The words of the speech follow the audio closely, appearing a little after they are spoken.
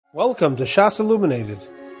Welcome to Shas Illuminated.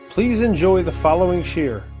 Please enjoy the following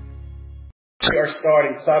shir. We are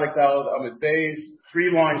starting Tzadik Daled Amud Beis,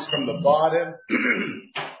 3 lines from the bottom.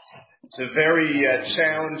 It's a very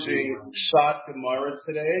challenging shot Gemara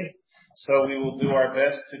today, so we will do our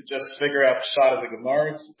best to just figure out the shot of the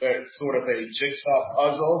Gemara. It's sort of a jigsaw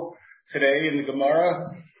puzzle today in the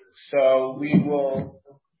Gemara, so we will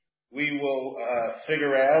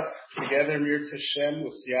figure out together Mir Tashem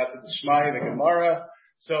with Siyata D'Shmaya the Gemara.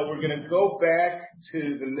 So we're going to go back to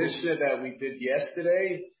the Mishnah that we did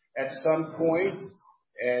yesterday at some point,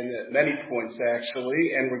 and many points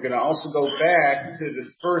actually, and we're going to also go back to the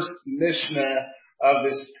first Mishnah of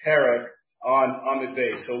this parak on the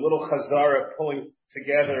base. So a little chazara pulling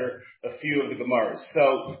together a few of the Gemaras.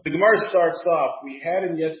 So the Gemara starts off, we had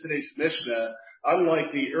in yesterday's Mishnah,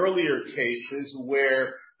 unlike the earlier cases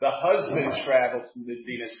where the husband traveled to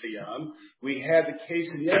Medina Siyam, we had the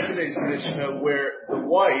case in yesterday's Mishnah where the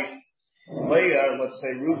wife, Leah, let's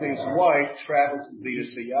say Reuven's wife, traveled to Medina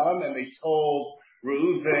Siyam, and they told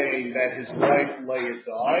Reuven that his wife Leah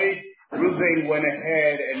died. Reuven went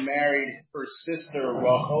ahead and married her sister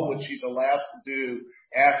Rachel, which she's allowed to do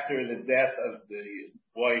after the death of the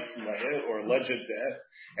wife Leah, or alleged death.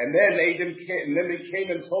 And then they came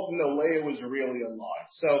and told him that Leah was really alive.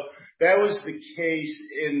 So that was the case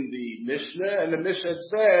in the Mishnah, and the Mishnah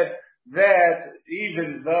said that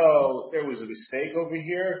even though there was a mistake over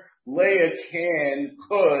here, Leah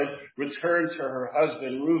could return to her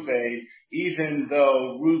husband Reuven, even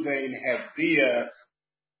though Reuven had Bia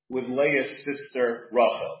with Leah's sister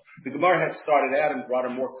Rachel. The Gemara had started out and brought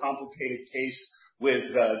a more complicated case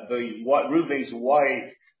with Reuven's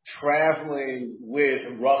wife traveling with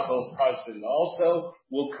Rachel's husband also.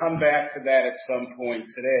 We'll come back to that at some point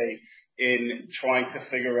today in trying to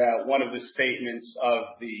figure out one of the statements of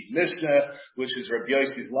the Mishnah, which is Rabbi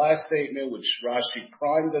Yossi's last statement, which Rashi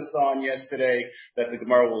primed us on yesterday, that the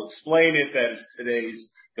Gemara will explain it. That is today's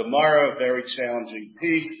Gemara, a very challenging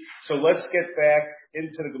piece. So let's get back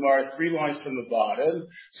into the Gemara, 3 lines from the bottom.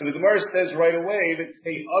 So the Gemara says right away that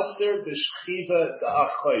Tei Aser B'Shchiva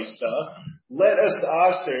Da'achaisa. Let us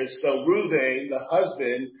aser. So Reuven, the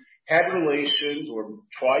husband, had relations or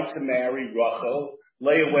tried to marry Rachel.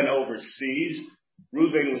 Leah went overseas.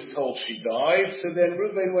 Reuven was told she died. So then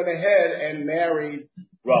Reuven went ahead and married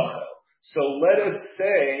Rachel. So let us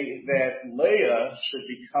say that Leah should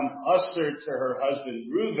become usher to her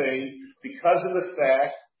husband Reuven because of the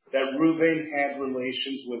fact that Reuven had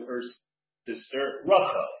relations with her sister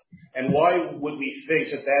Rachel. And why would we think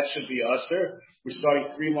that should be usher? We're starting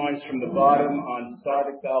 3 lines from the bottom on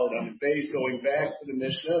Tzadik Daled Amud Beis, going back to the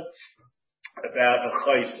Mishnah about the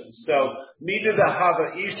chaysa. So, Mida da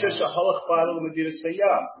Hava Isha Shahalach Bala Medina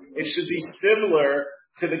Siyam. It should be similar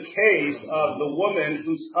to the case of the woman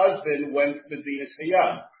whose husband went to Medina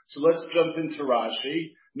Siyam. So let's jump into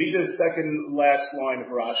Rashi. Mida, the second last line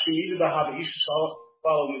of Rashi. Mida da Hava Isha Shahalach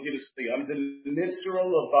Bala Medina Siyam. The Nitzra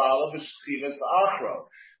Lavala B'Shchivas Achro.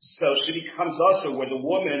 So she becomes usher, where the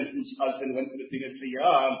woman whose husband went to Medina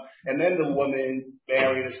Siyam, and then the woman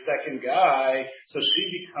married a second guy, so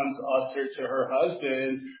she becomes usher to her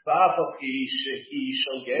husband,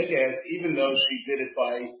 even though she did it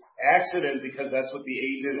by accident, because that's what the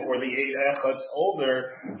Aiden or the Eid Echad told her.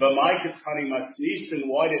 Why did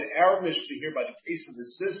our Mishnah here, by the case of the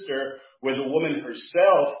sister, where the woman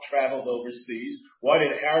herself traveled overseas, why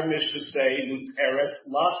did our Mishnah say, Muteres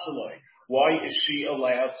Lachsaloi? Why is she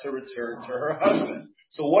allowed to return to her husband?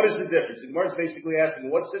 So what is the difference? The Gemara is basically asking,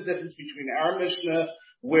 what's the difference between our Mishnah,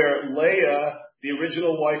 where Leah, the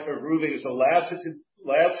original wife of Reuven, is allowed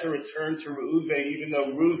to return to Reuven, even though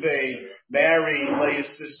Reuven married Leah's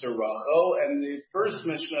sister Rachel, and the first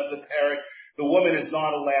Mishnah of the parak, the woman is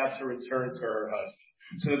not allowed to return to her husband.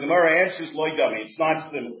 So the Gemara answers, Loigami, it's not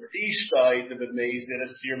similar. Ishtai, the B'mezid,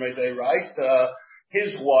 Asir Medei Raisa,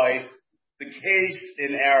 his wife. The case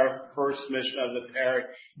in our first Mishnah of the parak,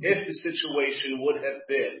 if the situation would have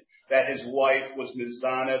been that his wife was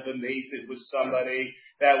Mizana b'mezid with somebody,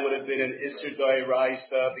 that would have been an Isser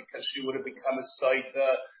D'Oraisa because she would have become a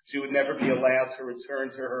Saita. She would never be allowed to return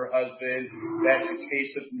to her husband. That's a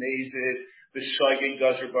case of Mezid, the Shaygin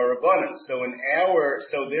Gazer Barabanan. So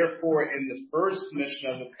therefore in the first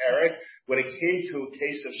Mishnah of the parak, when it came to a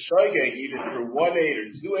case of Shaygin, either through 1 aid or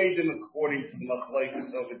 2 aidim, according to the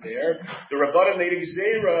Machlekes over there, the Rabbanan made a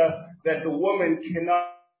Gzeira that the woman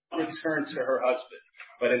cannot return to her husband.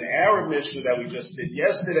 But in our Mishnah that we just did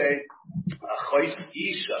yesterday, Achos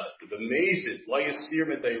Isha, the Mazid, Layasir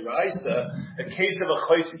Medei Raisa, a case of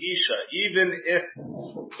Achos Isha, even if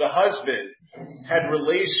the husband had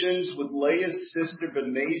relations with Leah's sister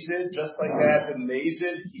B'mazid, just like that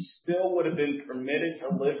B'mazid, he still would have been permitted to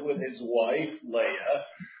live with his wife, Leah.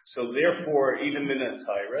 So therefore, even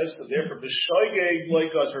Minatayra, so therefore, B'shoigeg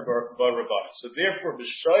Loikaz Rabbanah. So therefore,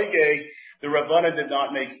 B'shoigeg, the Rabbanah did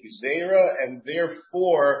not make Gezerah, and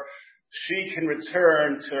therefore, she can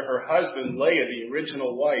return to her husband, Leah, the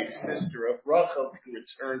original wife, sister of Rachel, can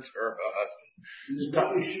return to her husband. There's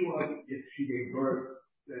no issue if she gave birth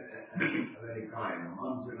of any kind.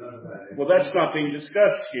 Well, that's not being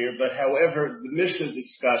discussed here, but however, the Mishnah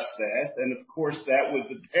discussed that, and of course that would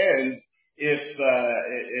depend if the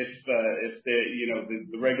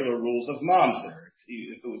regular rules of mamzer.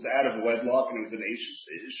 If it was out of wedlock and it was an Ashish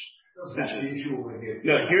ish.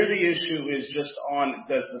 No, here the issue is just on,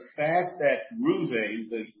 does the fact that Reuven,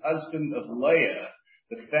 the husband of Leah,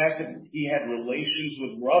 the fact that he had relations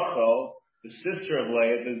with Rachel, the sister of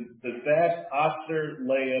Leah, does that aser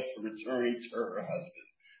Leah for returning to her husband?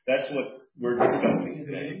 That's what we're discussing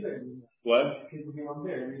today. What?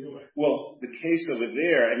 Well, the case over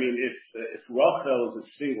there, I mean, if Rachel is a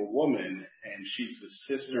single woman and she's the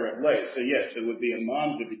sister of Leah, so yes, it would be a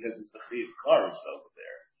mamzer because it's a chiv kares over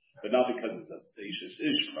there, but not because it's a Ashish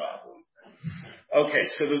ish problem. Okay,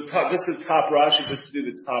 so this is the top Rashi, just to do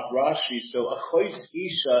the top Rashi. So Achos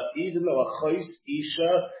Isha, even though Achos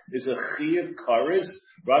Isha is a chiv kares,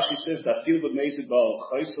 Rashi says that feel b'mezid ba'al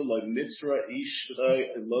chaysa like mitzra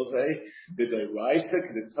isha love b'day raisa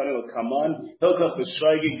k'detanu kaman hilchach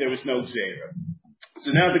b'shraigig. There was no zera.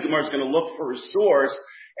 So now the Gemara is going to look for a source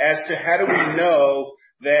as to how do we know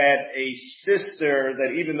that a sister,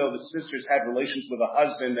 that even though the sisters had relations with a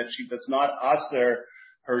husband, that she does not aser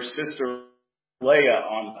her sister Leah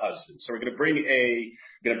on the husband. So we're going to bring a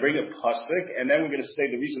pasuk, and then we're going to say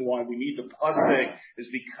the reason why we need the pasuk is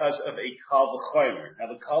because of a kal v'chomer. Now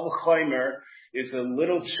the kal v'chomer is a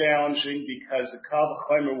little challenging because the kal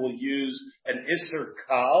v'chomer will use an iser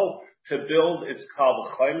kal to build its kal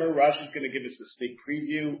v'chomer. Rashi's going to give us a sneak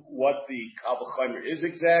preview what the kal v'chomer is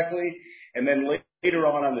exactly, and then later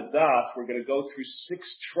on the daf we're going to go through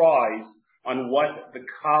 6 tries on what the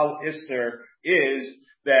kal iser is,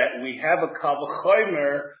 that we have a kal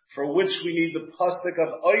v'chomer for which we need the pasuk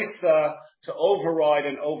of Oisa to override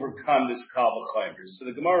and overcome this kal v'chomer. So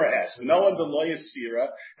the Gemara asks,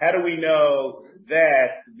 how do we know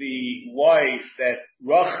that the wife, that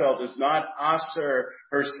Rachel does not aser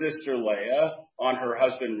her sister Leah on her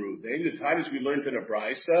husband Reuven? The times we learned in a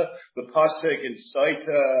brisa, the pasuk in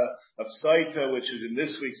Saita, which is in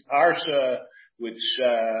this week's parsha, which,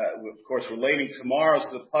 of course, relating tomorrow.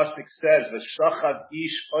 So the pasuk says, "V'shachad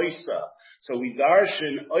ish oisa." So we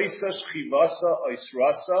darshan oisa shchivasa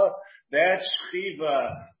oisrasa. That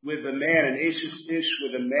shchiva with a man, an ashish ish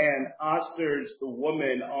with a man, asers the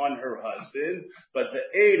woman on her husband. But the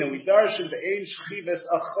ein, and we darshan the ein shchivas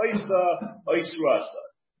achaisa oisrasa.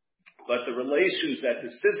 But the relations that the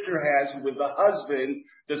sister has with the husband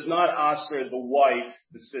does not aser the wife,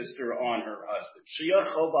 the sister, on her husband.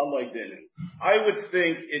 I would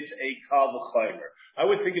think it's a kal v'chomer. I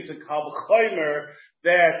would think it's a kal v'chomer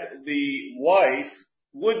that the wife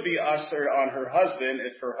would be aser on her husband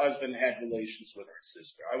if her husband had relations with her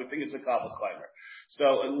sister. I would think it's a kal v'chomer.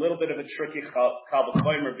 So a little bit of a tricky kal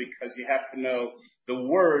v'chomer because you have to know the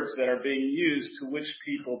words that are being used to which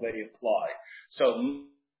people they apply. So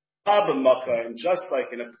and just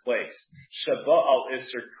like in a place, Shaba al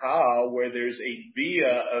Isser Kal, where there's a Bia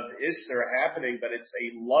of Isser happening, but it's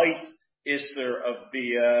a light Isser of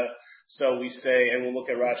Bia. So we say, and we'll look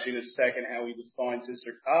at Rashi in a second how he defines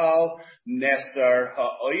Isser Kal, Nesar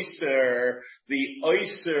ha-Oiser. The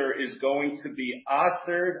Oiser is going to be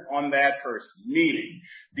Asered on that person, meaning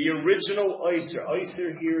the original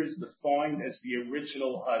Oiser here is defined as the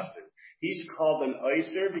original husband. He's called an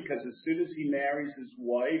Oiser because as soon as he marries his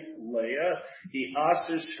wife, Leah, he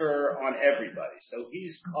asers her on everybody. So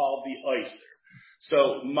he's called the Oiser.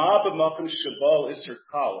 So, Ma b'makom shabal Isser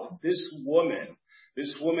Kal. If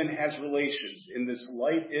this woman has relations in this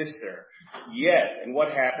light Isser, yet, and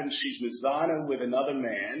what happens? She's mizana with another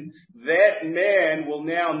man. That man will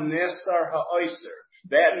now nesar ha-Oiser.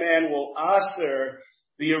 That man will aser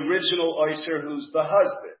the original Oiser who's the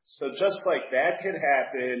husband. So just like that could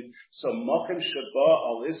happen, so Makom Shaba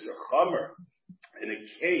al Isser Chamer, in a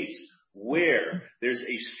case where there's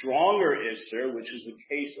a stronger Isser, which is the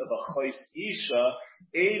case of a Chais Isha,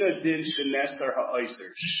 Eina Din Shenesar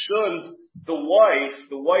HaIsser. Shouldn't the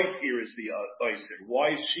wife here is the Isser.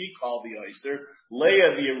 Why is she called the Isser?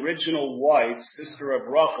 Leah, the original wife, sister of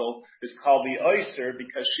Rachel, is called the Isser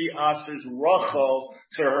because she answers Rachel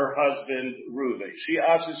to her husband Reuven. She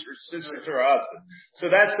answers her sister to her husband. So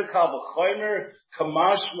that's the Kal V'chomer,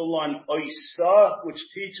 Kamash Malan Oisa, which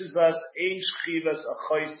teaches us Ein Shchivas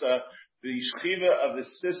Achoisa. The shchiva of the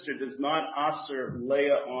sister does not answer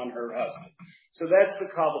Leah on her husband. So that's the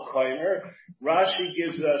Kal V'chomer. Rashi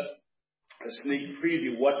gives us a sneak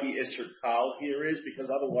preview what the Isser Kal here is, because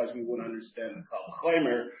otherwise we wouldn't understand the Kal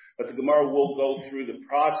V'chomer. But the Gemara will go through the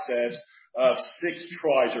process of 6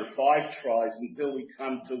 tries or 5 tries until we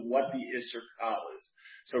come to what the Isser Kal is.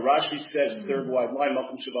 So Rashi says, third wide line,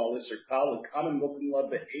 Malkum Shaval Isser Kal, and common Malkum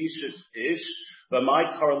Love the Ashes Ish, but my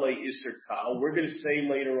Karle Isser Kal. We're going to say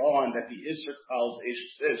later on that the Isser Kal is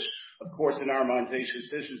Ashes Ish. Of course, in our minds,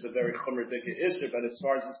 Ashes Ish is a very Chomer Dika Isser, but as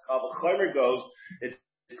far as this Kal V'chomer goes, it's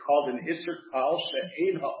called an Isser Kal,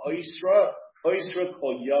 She'ein ha'Oisra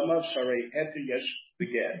Kol Yamav Sharei Eter Yesh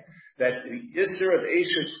Beget. That the Isser of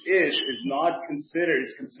Ashes Ish is not considered,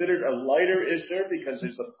 it's considered a lighter Isser because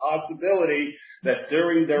there's a possibility that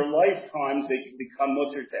during their lifetimes they can become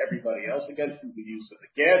mutter to everybody else again through the use of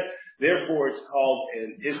the get. Therefore, it's called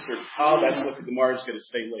an Isser Kal. That's what the Gemara is going to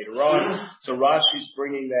say later on. So Rashi's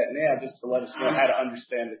bringing that now just to let us know how to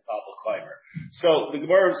understand the Kal V'chomer. So the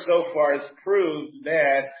Gemara so far has proved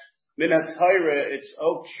that Minat Torah, it's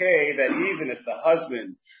okay that even if the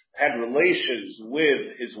husband had relations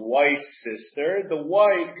with his wife's sister, the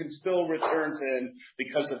wife can still return to him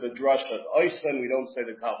because of the drush of Oisa, and we don't say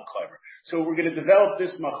the Kal V'chomer. So we're going to develop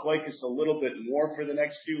this machlokes a little bit more for the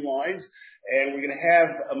next few lines, and we're going to have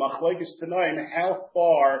a machlokes tonight. And how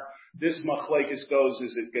far this machlokes goes,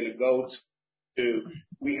 is it going to go to,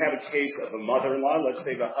 we have a case of a mother-in-law. Let's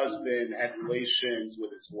say the husband had relations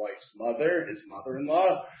with his wife's mother, his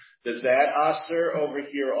mother-in-law. Does that aser over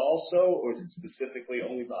here also, or is it specifically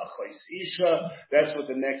only the Achais Isha? That's what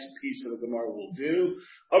the next piece of the Gemara will do.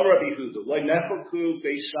 Rabbi Huda, Lo Nefalku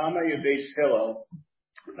Beis Shammai and Beis Hillel.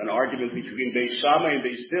 An argument between Beis Shammai and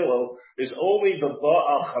Beis Hillel is only the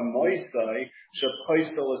Ba'al Chamoisai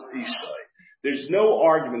Shepaisel Ishtay. There's no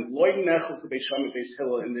argument, Loy Nechel to Beis Shammai and Beis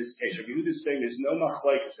Hillel in this case. Rabbi Huda is saying there's no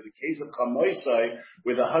machlokes in the case of Chamoisai,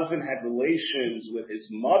 where the husband had relations with his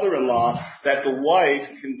mother-in-law, that the wife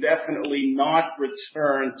can definitely not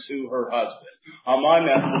return to her husband.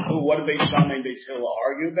 What do Beis Shammai and Beis Hillel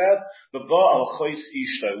argue about? The Ba'al Chais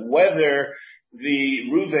Ishtay, whether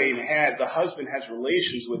the husband has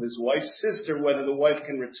relations with his wife's sister, whether the wife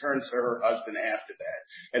can return to her husband after that.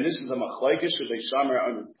 And this is a machlokes of Beis Shammai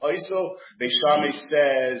under Paisel. Beis Shammai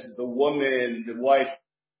says the wife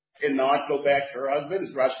cannot go back to her husband.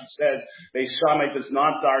 As Rashi says, Beis Shammai does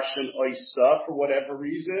not darshan oisa for whatever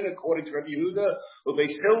reason, according to Rabbi Yehuda. But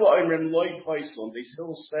Beis Hillel oimrim loy paisel. And Beis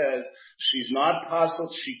Hillel says she's not possible.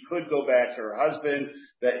 She could go back to her husband.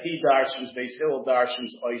 That he darshans, Beis Hillel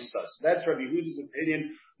darshans oisa. So that's Rabbi Yehuda's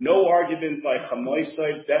opinion. No argument by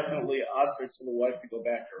Chamoisai, definitely aser to the wife to go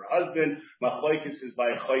back to her husband. Machlokes is by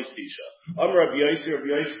Chais Isha. Rabbi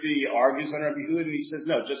Yossi argues on Rabbi Yehuda, and he says,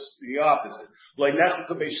 no, just the opposite. Like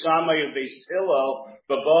Nechel Beis Shammai and Beis Hillel,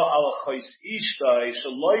 Baba al Chais Ishtay,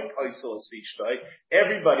 Shaloi Paisel Ishtay.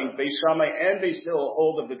 Everybody, Beis Shammai and Beis Hillel,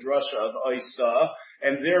 hold of the drasha of Isa,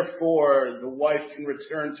 and therefore the wife can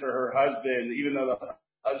return to her husband, even though the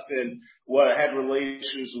husband had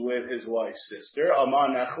relations with his wife's sister.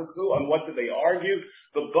 Aman Nachalku, on what do they argue?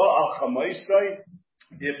 The Ba'al Chamoisai,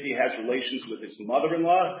 if he has relations with his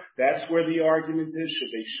mother-in-law, that's where the argument is.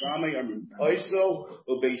 Beis Shammai Amrim Paisel,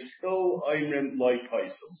 or Beis Hillel Amrim Loi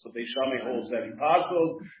Paisel. So Beis Shammai holds that he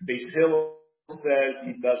pasel. Beis Hillel says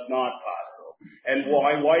he does not pasel. And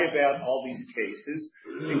why about all these cases?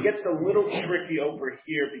 It gets a little tricky over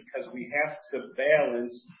here because we have to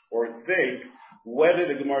balance or think whether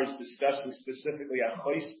the Gemara is discussing specifically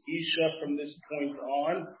Achais Isha from this point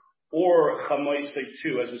on, or Chamoisai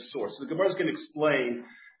too as a source. So the Gemara is going to explain.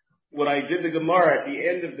 When I did the Gemara, at the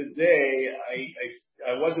end of the day,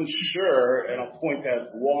 I wasn't sure, and I'll point out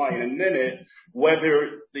why in a minute,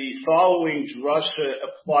 whether the following drasha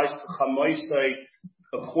applies to Chamoisai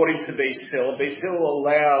according to Beis Hillel. Beis Hillel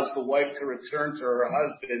allows the wife to return to her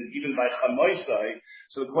husband even by Chamoisai.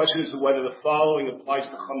 So the question is whether the following applies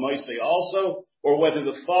to Chamoisai also, or whether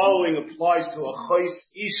the following applies to a Chais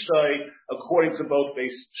Ishtay according to both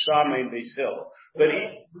Beis Shammai and Beis Hillel. But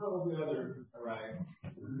the other right,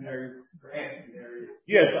 married for Aunt, married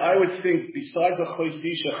Yes, I would think besides a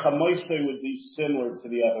choisisha, chamoisai would be similar to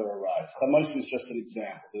the other arise. Chamoisai is just an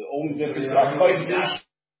example. The only difference is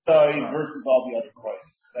choisisha versus all the other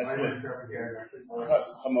choices. That's what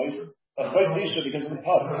chamoisai. A choisisha because of the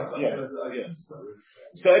puzzle. Yeah.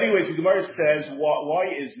 So anyways, the Gemara says, why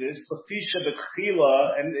is this? Lafisha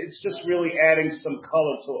b'chila, and it's just really adding some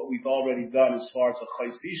color to what we've already done as far as a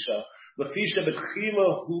choisisha. Lafisha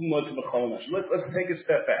b'chila humot b'chol nashim. Let's take a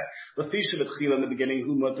step back. Lafisha b'chila in the beginning,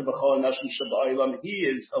 humot b'chol nashim shabailam. He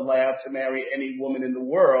is allowed to marry any woman in the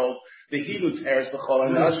world. The hilut teres b'chol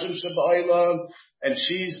nashim shabailam, and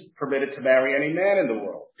she's permitted to marry any man in the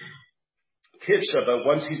world. Kitcha, but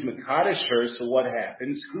once he's mekadosh her, so what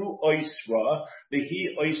happens? Who oisra? The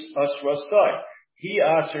he asra sai. He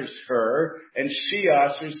asers her, and she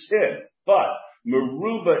asers him. But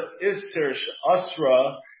meruba iser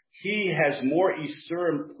asra. He has more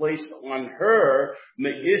isurim placed on her,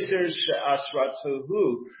 me'isr she'asra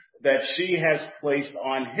tohu, that she has placed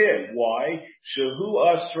on him. Why?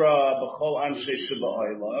 Shehu asra b'chol anshe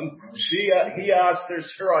sheba'olam. He asers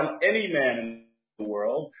her on any man in the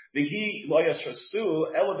world. The he lo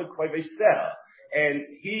yasrasu ela b'koi v'seha. And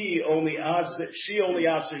she only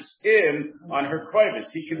answers him on her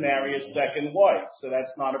privates. He can marry a second wife, so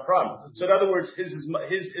that's not a problem. So in other words, his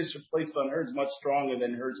is placed on her is much stronger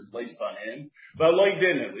than hers is placed on him. But like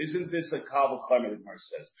dinu, isn't this a kal v'chomer? The Gemara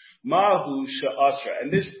says, Mahu she'asra,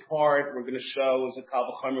 and this part we're going to show is a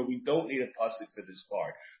kal v'chomer. We don't need a pasuk for this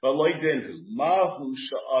part. But like dinu, Mahu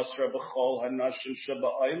she'asra b'chol hanashim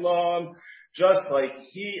sheba'olam, just like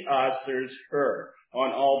he answers her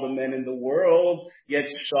on all the men in the world, yet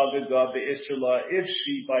shagaga be'isrla, if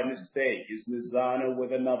she by mistake is mizana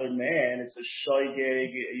with another man, it's a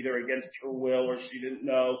shaygeg, either against her will or she didn't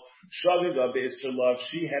know. Shagaga be'isrla, if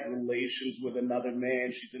she had relations with another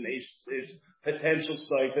man, she's an potential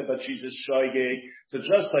saita, but she's a shaygeg. So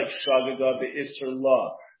just like shagaga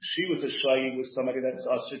be'isrla, she was a shaygeg with somebody that's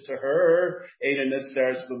usher to her, Eina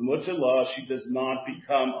Neseres b'mutala, she does not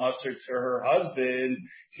become usher to her husband.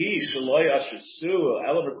 He, Shaloi Asher Su,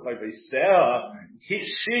 Elaber Kvayvesea,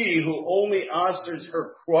 she who only ushers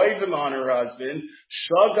her kroivim on her husband,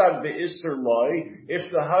 Shagag be'isr loy, if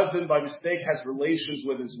the husband by mistake has relations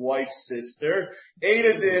with his wife's sister,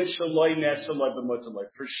 Eina Din Shaloi Neser loy b'mutala.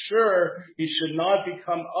 For sure, he should not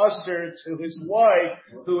become usher to his wife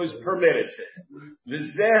who is permitted to him. This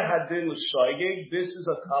is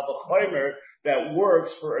a kal v'chomer that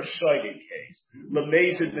works for a shaygeg case.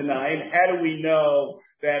 Lemezid denayin. How do we know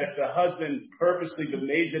that if the husband purposely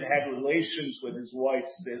b'mezid had relations with his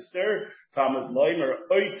wife's sister? Talmud loimer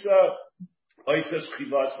oisa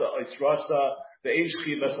shchivasa oisrasa ve'ein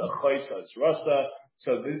shchivasa achoisa oisrasa.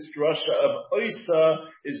 So this drasha of oisa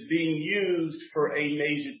is being used for a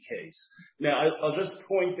mezid case. Now, I'll just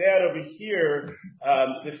point out over here,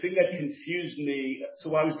 the thing that confused me. So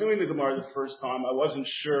when I was doing the Gemara the first time, I wasn't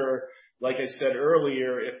sure, like I said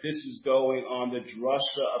earlier, if this is going on the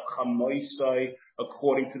drasha of chamoisai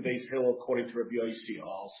according to Beis Hillel, according to Rabbi Yossi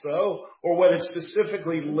also, or whether it's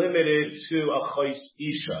specifically limited to a chais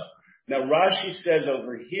isha. Now Rashi says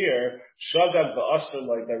over here, shagag v'asar,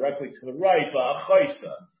 like directly to the right,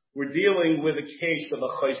 v'achaisa. We're dealing with a case of a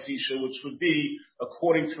chaisisha, which would be,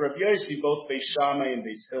 according to Rabbi Yossi, both Beis Shammai and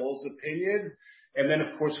Beis Hillel's opinion. And then,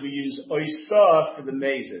 of course, we use oisah for the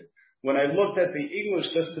mezid. When I looked at the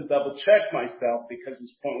English, just to double check myself, because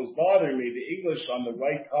this point was bothering me, the English on the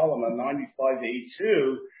right column on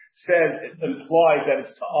 95A2 says, it implies that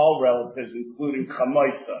it's to all relatives, including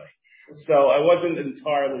chamaisai. So I wasn't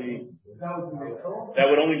entirely, that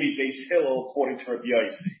would only be Beis Hillel according to Rabbi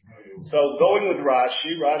Yossi. So going with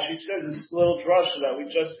Rashi says this little drasha that we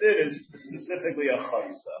just did is specifically a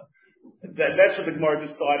chaisa. That's what the Gemara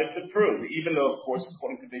decided to prove, even though, of course,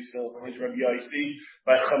 according to Beis Hillel, according to Rabbi Yossi,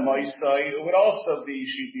 by chamaisai, it would also be,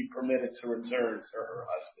 she'd be permitted to return to her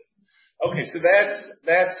husband. Okay, so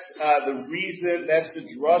that's the reason, that's the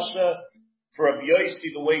drasha for Rabbi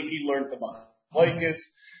Yossi, the way he learned the machlokes.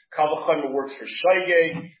 Kal v'chomer works for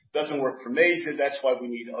shaygeg, doesn't work for mezid. That's why we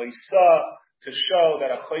need oisa to show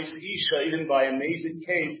that a chais isha, even by a mezid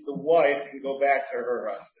case, the wife can go back to her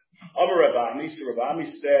husband. Amar Rabami, so Rabami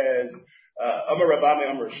says, Amar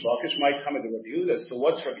Rabami, Amar Shlokish might come into Rabbi Yehuda. So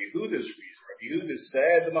what's Rabbi Yehuda's reason? Rabbi Yehuda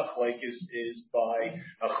said the machlokes is by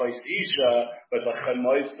a chais isha, but the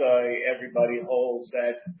chamoisai, everybody holds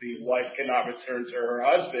that the wife cannot return to her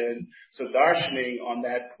husband. So darshaning on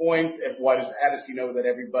that point, how does he know that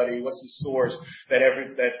everybody, what's the source that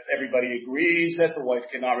everybody agrees that the wife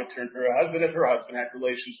cannot return to her husband if her husband had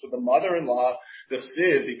relations with the mother-in-law, the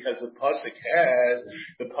siv, because the pasuk has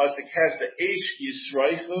the eish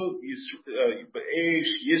yisraichu,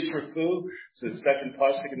 Be'esh Yisrafu, so the second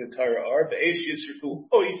pasuk in the Torah are, Be'esh Yisrafu,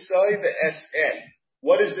 Oisai Ve'esen.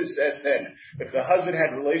 What is this Esen? If the husband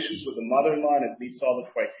had relations with the mother-in-law and it meets all the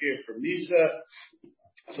criteria for Misa,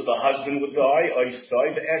 so the husband would die,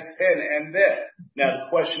 Oisai Ve'esen, and then. Now the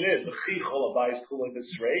question is,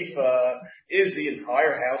 is the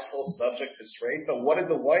entire household subject to Sreifa? What did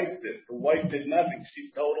the wife do? The wife did nothing.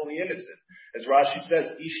 She's totally innocent. As Rashi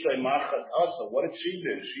says, Ishtay Machat Asa. What did she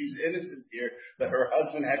do? She's innocent here that her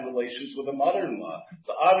husband had relations with a mother-in-law.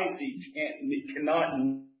 So obviously you cannot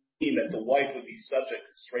mean that the wife would be subject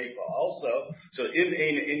to Sreifa also. So if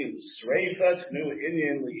Sreifa Tnu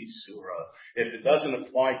Inyan Li'isura. If it doesn't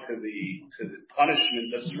apply to the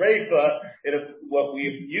punishment of Sreifa, what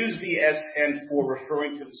we've used the S10 for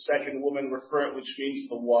referring to the second woman, which means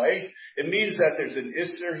the wife, it means that there's an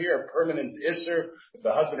Isser here, a permanent Isser. If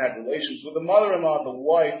the husband had relations with the mother-in-law, the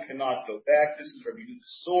wife cannot go back. This is Rabbi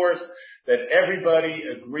Yehuda's source, that everybody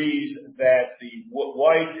agrees that the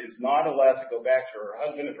wife is not allowed to go back to her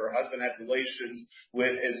husband if her husband had relations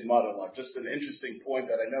with his mother-in-law. Just an interesting point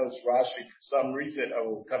that I know it's Rashi for some reason. I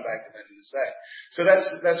will come back to that in a sec. So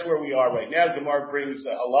that's where we are right now. Gemara brings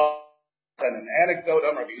a lot and an anecdote.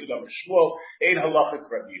 Rabbi Yehuda, Shmuel, Ein halacha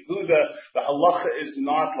Rabbi Yehuda. The halacha is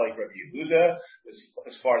not like Rabbi Yehuda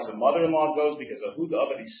as far as the mother-in-law goes, because Ahuda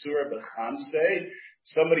Avad Isura B'Chamse.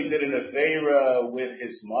 Somebody did an aveira with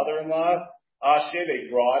his mother-in-law. Ashe, they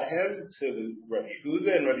brought him to the Rabbi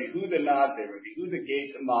Yehuda, and Rabbi Yehuda not there. Rabbi Yehuda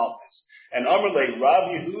gave him malchus. And Amarle,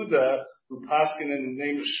 Rabbi Yehuda, who paskin in the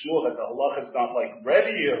name of Shmuel, that the halacha is not like Rabbi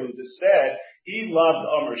Yehuda said, he loved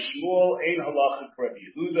Amar Shmuel, Ein halacha Rabbi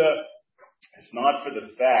Yehuda. It's not for the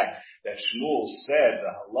fact that Shmuel said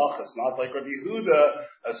the halacha is not like Rabbi Yehuda,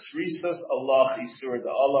 Asrisas Allah Isur the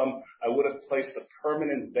Alam, I would have placed a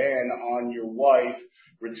permanent ban on your wife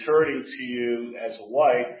returning to you as a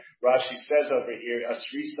wife. Rashi says over here,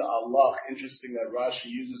 Asrisa Allah, interesting that Rashi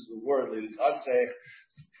uses the word Lintaseh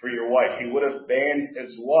for your wife. He would have banned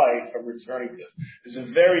his wife from returning to him. There's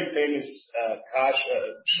a very famous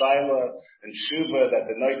Shaila and Shuva that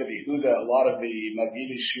the night of Yehuda, a lot of the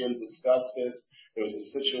Magili Shurim discuss this. There was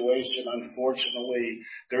a situation, unfortunately,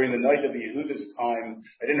 during the night of Yehuda's time.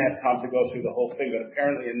 I didn't have time to go through the whole thing, but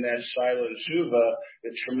apparently in that Shaila and Shuva,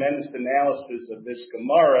 the tremendous analysis of this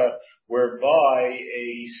Gemara, whereby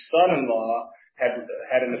a son-in-law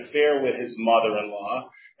had an affair with his mother-in-law,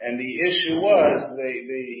 and the issue was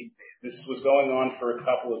this was going on for a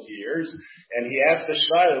couple of years, and he asked the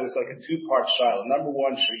Shaila, it was like a two-part Shaila. Number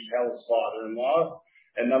one, should he tell his father-in-law?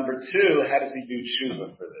 And number two, how does he do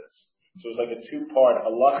tshuva for this? So it was like a two-part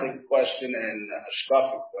halachic question and a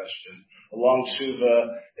shkafic question. Along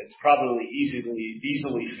tshuva, it's probably easily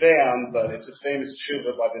found, but it's a famous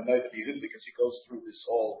tshuva by the night of Yehuda because he goes through this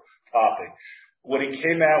whole topic. What he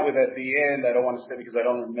came out with at the end, I don't want to say because I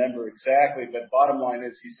don't remember exactly, but bottom line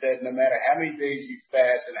is he said no matter how many days you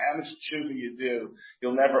fast and how much tshuva you do,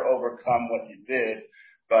 you'll never overcome what you did.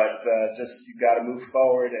 But just you got to move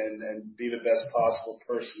forward and be the best possible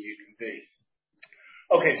person you can be.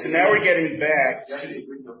 Okay, so now we're getting back. Yeah.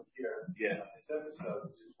 This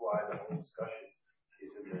episode, this is why the whole discussion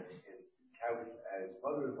is in counted as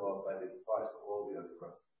mother-in-law, but it applies to all the other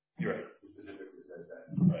brothers. You're right. It specifically says that.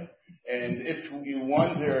 Right. And if you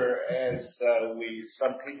wonder, as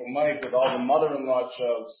some people might, with all the mother-in-law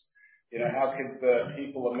jokes, how could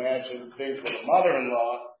people imagine things with a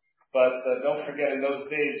mother-in-law? But don't forget, in those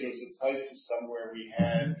days, there was a thesis somewhere we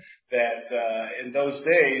had that in those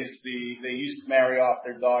days, they used to marry off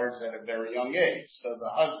their daughters at a very young age. So the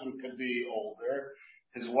husband could be older,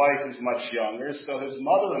 his wife is much younger, so his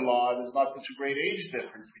mother-in-law, there's not such a great age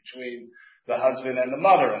difference between the husband and the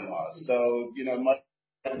mother-in-law. So, it might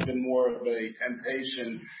have been more of a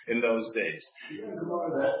temptation in those days.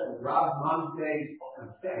 Rob Moshe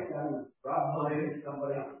is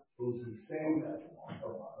somebody who's in the same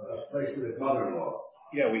place with his mother-in-law.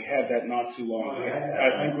 Yeah, we had that not too long ago.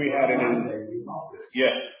 I think we had it in.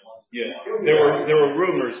 Yeah. There were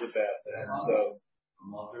rumors about that. So.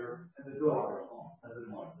 Mother and the daughter.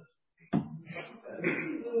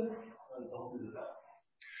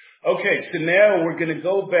 Okay, so now we're going to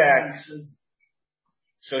go back.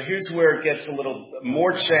 So here's where it gets a little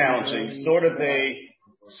more challenging, sort of a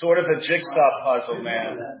jigsaw puzzle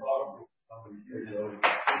now.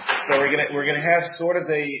 So we're gonna have sort of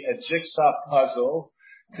a jigsaw puzzle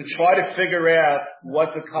to try to figure out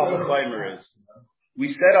what the Kal V'chomer is. We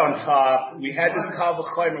said on top we had this Kal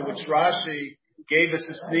V'chomer, which Rashi gave us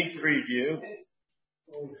a sneak preview.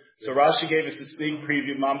 So Rashi gave us a sneak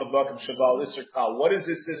preview. Mamba Bakum Shaval Isser Kal. What is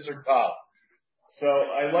this Isser Kal? So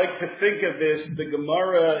I like to think of this. The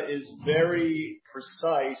Gemara is very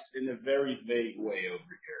precise in a very vague way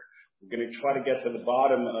over here. We're going to try to get to the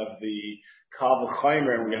bottom of the Kal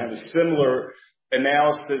V'Chomer, and we're going to have a similar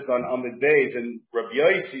analysis on the days. And Rabbi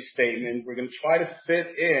Yossi's statement, we're going to try to fit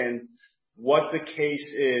in what the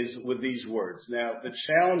case is with these words. Now, the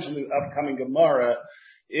challenge in the upcoming Gemara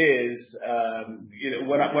is,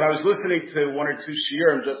 when I was listening to one or two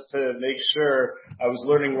shiurim just to make sure I was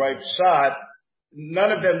learning right shot,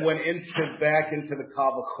 none of them went back into the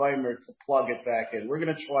Kal V'Chomer to plug it back in. We're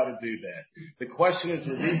going to try to do that. The question is,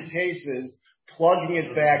 with these cases, plugging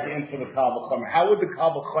it back into the Kal V'Chomer, how would the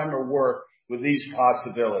Kal V'Chomer work with these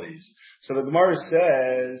possibilities? So the Gemara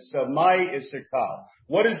says, so my Isser Kal.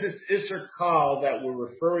 What is this Isser Kal that we're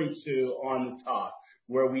referring to on the top,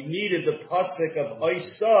 where we needed the pasuk of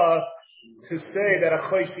Oisa to say that a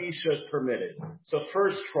Chos Isha is permitted? So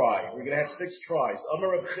first try. We're going to have 6 tries.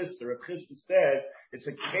 Amar Reb Chisda. Reb Chisda said it's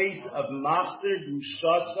a case of Machzir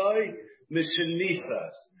Grushasai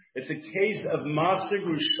Mishanisas. It's a case of Machzir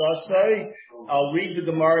Grushasai. I'll read the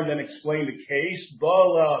Gemara and then explain the case.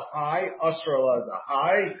 Bala Hai, Asra La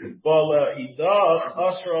Dahai. Bala Idach,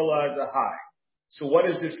 Asra La Dahai. So what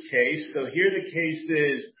is this case? So here the case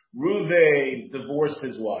is Reuven divorced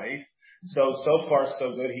his wife. So far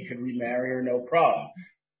so good. He could remarry her, no problem.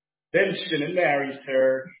 Then Shimon marries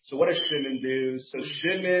her. So what does Shimon do? So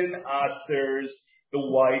Shimon asers the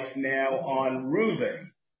wife now on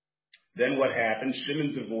Reuven. Then what happens?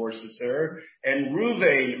 Shimon divorces her, and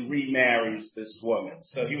Reuven remarries this woman.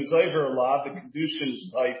 So he was over a lot, the Kedushin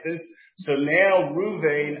is typhus. So now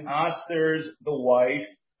Reuven asers the wife,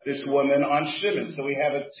 this woman, on Shimon. So we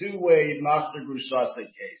have a two-way Master Grushasa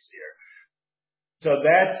case here. So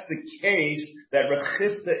that's the case that Reb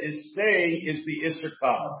Chisda is saying is the Isser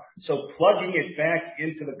Kal. So plugging it back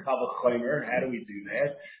into the Kal V'Chomer, how do we do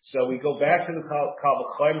that? So we go back to the Kal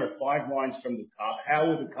V'Chomer 5 lines from the top. How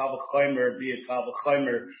would the Kal V'Chomer be a Kal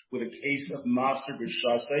V'Chomer with a case of Master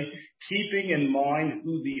Grushasa, keeping in mind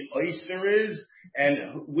who the Iser is and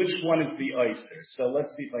which one is the Iser? So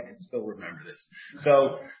let's see if I can still remember this.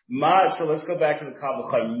 So let's go back to the Kal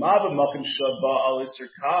V'Chomer. Ma b'makom shaba al Isser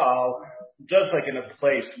Kal. Just like in a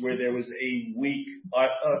place where there was a weak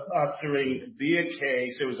Asering Bia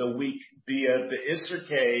case, there was a weak Bia the Isser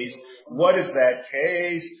case. What is that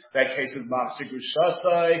case? That case of Machzir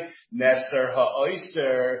Grushasai, Neser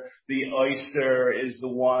HaOiser. The Oiser is the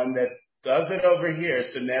one that does it over here.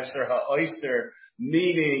 So Neser HaOiser,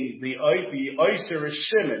 meaning the Oiser is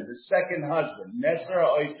Shimon, the second husband. Neser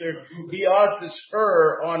HaOiser, he asks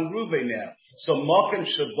her on Reuven now. So Makom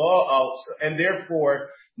Shabal, and therefore,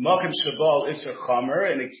 Makom Shabal Isser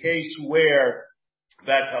Chamer, in a case where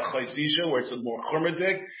that Chos Isha, where it's a more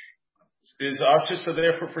Chomerdik, is Asher, so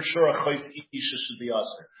therefore for sure a Chos Isha should be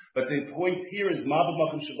Asher. But the point here is Mabba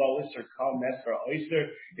Makom Shabal Isser Kal Nesra Isser.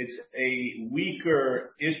 It's a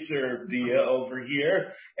weaker Isser Bia over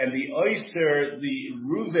here, and the Isser, the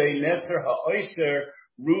Reuven Nesra HaIsser,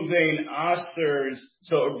 Reuven Asers,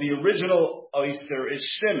 so the original Iser is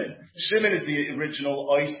Shimon. Shimon is the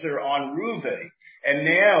original Iser on Reuven. And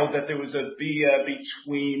now that there was a Bia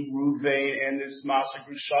between Reuven and this Maser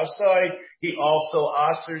Grushasai, he also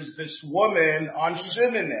Asers this woman on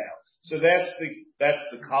Shimon now. So that's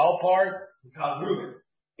the Kal part. The Kal Reuven.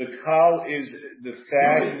 The Kal is the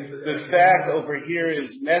fact over here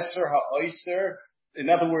is Neser HaIser. In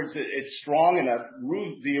other words, it's strong enough.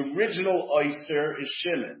 The original Iser is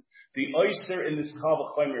Shimon. The Iser in this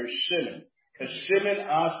Kal V'Chomer is Shimon. Because Shimon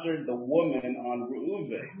Aser the woman on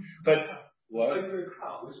Reuven. But what? Which Iser is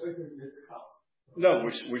Kal? Which Iser is Mr. Kal? No,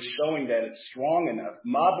 we're showing that it's strong enough.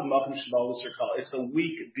 Ma b'makom shabal Isser Kal. It's a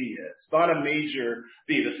weak bia. It's not a major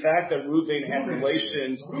bia. The fact that Reuven had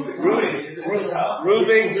relations,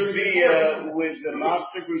 Reuven's bia with the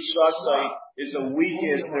Master Grushasai is a weak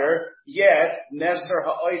Isser, yet Neser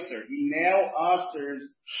HaIsser. He now Asers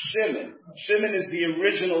Shimon. Shimon is the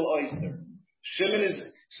original Iser. Shimon is,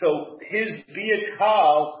 so his bia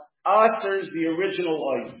Kal Asers the original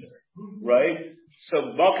Iser. Right? So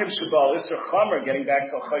Makom Shabal Isser Chamer, getting back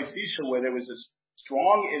to Chos Isha, where there was a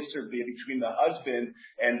strong Isser between the husband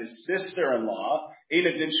and the sister-in-law,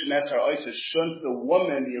 Eina Din Sheneser Iser, shouldn't the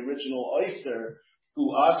woman, the original Iser,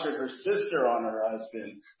 who asked her sister on her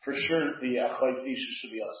husband, for sure the Chos Isha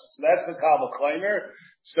should be Iser. So that's the Kal V'Chomer.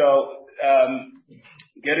 So,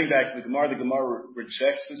 getting back to the Gemara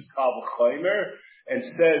rejects this Kal V'Chomer and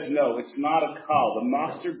says, no, it's not a Kal. The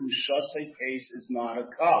Master Grushasai case is not a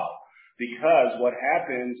Kal. Because what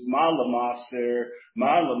happens, Ma'ala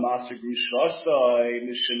Master Grushasai,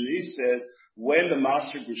 Mishani says, when the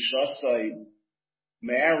Master Grushasai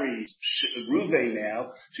marries Reuven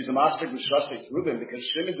now, she's a master b'shasei to Reuven because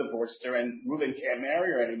Shimon divorced her and Reuven can't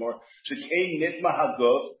marry her anymore. Shekei nitma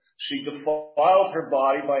haguf. She defiled her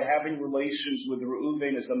body by having relations with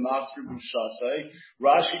Reuven as a master b'shasei.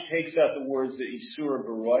 Rashi takes out the words the Isura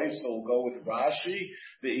B'roiv, so we'll go with Rashi.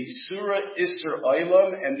 The Isura Isser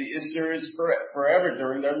Olam, and the Isser is forever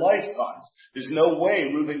during their lifetimes. There's no way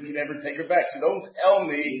Reuven can ever take her back. So don't tell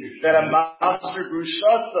me that a master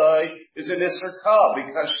b'shasei is an Isser Kal,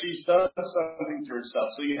 because she's done something to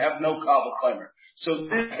herself. So you have no Kal v'chaimer. So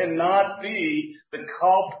this cannot be the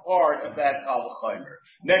Kal part of that Kal v'chaimer.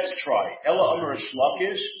 Next try. Ella Amar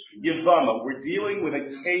Shlakish, Yevama. We're dealing with a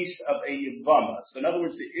case of a Yevama. So in other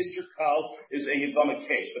words, the Isser Kal is a Yevama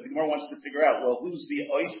case. But the Gemara wants to figure out, well, who's the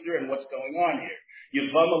oyster and what's going on here?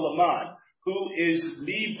 Yevama Laman. Who is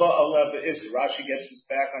Mi Ba'ala B'Isser? Rashi gets us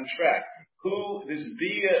back on track. Who, this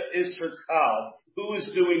Bia Isser Kal, who is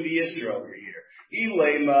doing the Isser over here?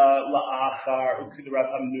 Ilema La'achar Ukidrat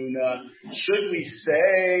Hamnuna. Should we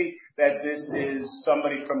say that this is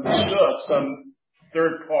somebody from the Shuk, some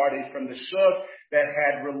third party from the Shuk that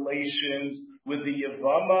had relations with the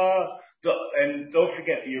Yevama? And don't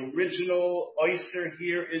forget, the original oyster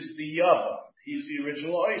here is the Yavam. He's the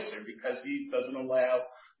original oyster because he doesn't allow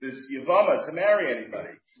this Yevama to marry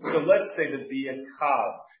anybody. So let's say that the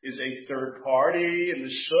Akab is a third party in the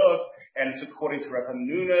Shuk, and it's according to Rav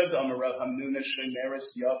Hamnuna, the Amar Rav Hamnuna,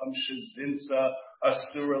 Shemeres Yavam Shezinsa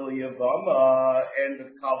Asura Yevama, and the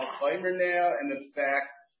Kal v'chaimer now, and the fact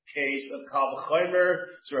case of Kal v'chaimer.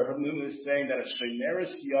 So Rav Hamnuna is saying that a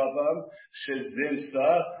Shemeres Yavam Shezinsa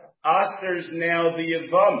Aser's now the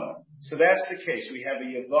Yevama. So that's the case. We have a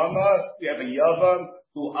Yevama, we have a Yavam,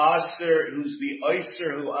 who's the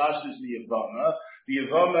Oyster who asers the Yevama. The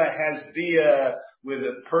Yevama has bia with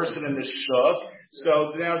a person in the Shuk.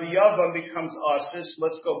 So now the Yavam becomes Aser. So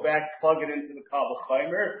let's go back, plug it into the Kal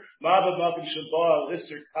v'chaimer. Ma'abad Malkim Shabal,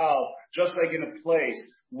 Isser Kal, just like in a place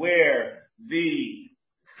where the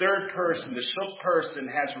third person, the Shuk person,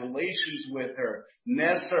 has relations with her,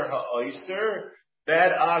 Neser ha'Oyster,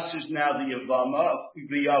 that asers now the Yavam,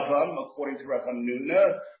 according to Rav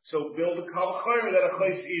Hamnuna. So build a Kal v'chaimer that a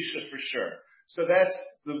Chais Isha for sure. So that's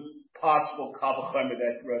the possible Kal v'chaimer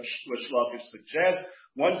that Rav Shlakish suggests.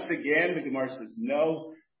 Once again, the Gemara says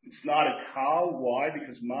no, it's not a Kal. Why?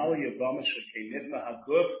 Because Mali Yavama Shekei Nitma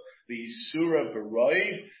Haguf, the Surah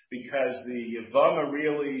B'roiv, because the Yavama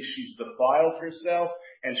really, she's defiled herself,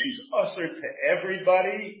 and she's usher to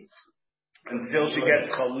everybody, until she gets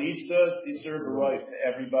chalitza. Isur b'roiv to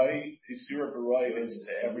everybody. Isur b'roiv is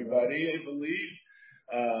to everybody, I believe.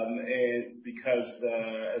 And because,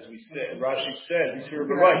 as we said, Rashi says, Isur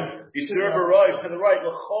b'roiv. Isur b'roiv to the right.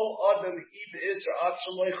 L'chol adam ib isur ad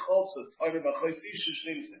shaloi cholza.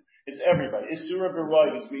 It's everybody. Isur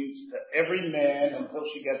b'roiv means to every man until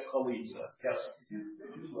she gets chalitza. Yes.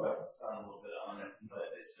 Just want to expand a little bit on it, but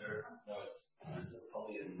Isur, no, it's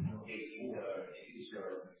probably in case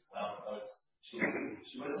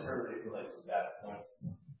she was heard like bad points.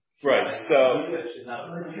 Right. So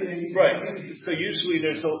right. So usually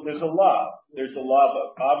there's a law. There's a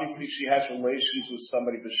law. But obviously she has relations with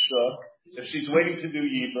somebody b'shuk. If she's waiting to do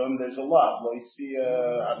yibum, there's a law.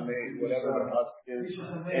 Whatever the pasuk is.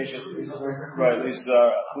 Right.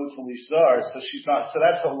 So she's not. So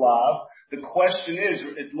that's a law. The question is,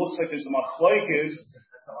 it looks like there's a machlokes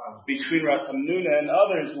between Rav Hamnuna and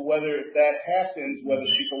others, whether if that happens, whether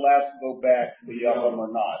she's allowed to go back to the Yavam or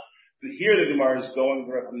not. But here the Gemara is going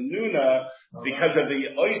with Rav Hamnuna because of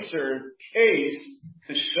the oyster case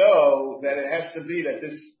to show that it has to be that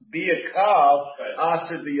this be a kav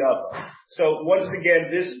aser the Yavam. So once again,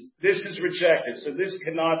 this is rejected. So this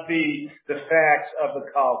cannot be the facts of the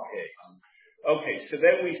kal case. Okay, so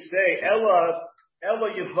then we say Ella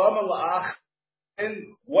Yavama la'ach. And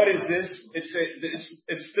what is this?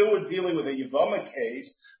 It's still dealing with a Yevama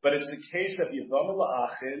case, but it's a case of Yevama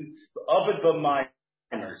la'achin, Ovid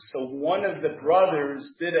b'maimer. So one of the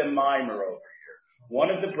brothers did a mimer over here. One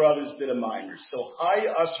of the brothers did a mimer. So Hai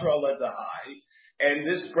Asra Ladahai, and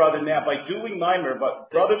this brother now, by doing mimer,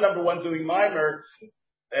 but brother number one doing mimer,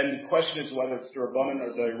 and the question is whether it's the Rabbanan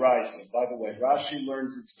or the Raisa. By the way, Rashi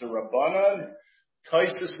learns it's the Rabbanan.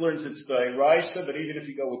 Taisus learns it's Dairaisa, but even if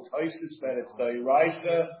you go with Taisus that it's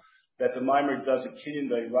Dairaisa, that the mimer does a Kinyan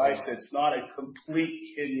Dairaisa, it's not a complete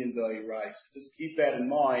Kinyan Dairaisa. Just keep that in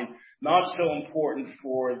mind. Not so important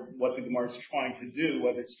for what the Gemara is trying to do,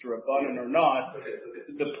 whether it's Rabbanan or not.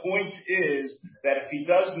 The point is that if he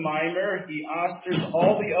does mimer, he asters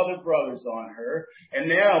all the other brothers on her, and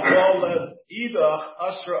now Idach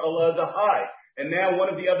Asra Allah Dahai. And now one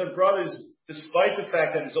of the other brothers despite the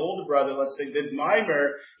fact that his older brother, let's say, did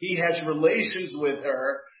mimer, he has relations with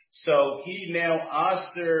her, so he now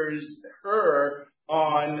asers her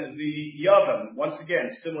on the Yavam. Once again,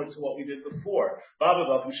 similar to what we did before. Baba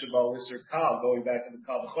Bafim Shabal Isser Kal, going back to the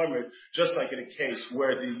Kal B'chomer, just like in a case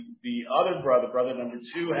where the other brother number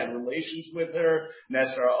 2, had relations with her,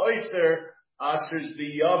 Nesar Oyster, asers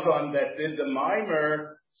the Yavam that did the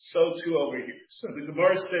mimer, so too over here. So the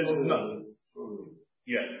Gemara says no.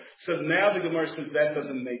 Yeah. So now the Gemara says that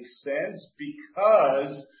doesn't make sense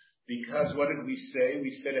because what did we say?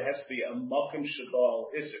 We said it has to be a Malkim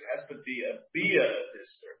Shabal Isser. It has to be a Bia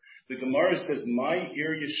Isser. The Gemara says, my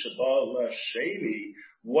Irya Shabal La Sheni.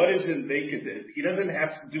 What is indicative? He doesn't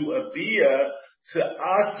have to do a Bia to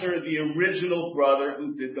aster the original brother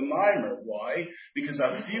who did the mimer. Why? Because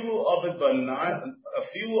afilu ovid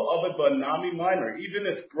banami mimer. Even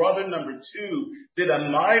if brother number 2 did a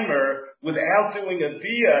mimer without doing a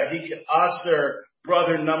bia, he could aster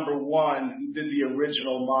brother number 1 who did the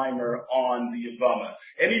original mimer on the Yevama.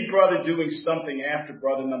 Any brother doing something after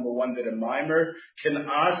brother number 1 did a mimer can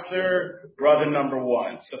aster brother number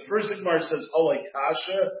 1. So first the Gemara says, Olay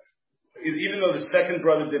Kasha. Even though the second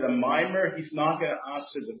brother did a mimer, he's not going to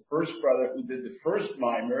answer the first brother who did the first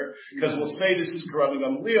mimer, because we'll say this is Rabbi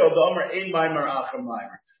Moshe, the Omer ein mimer acher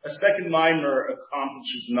mimer. A second mimer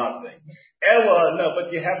accomplishes nothing. Ella, no,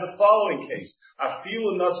 but you have the following case.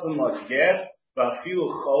 Afilu naslan lasget,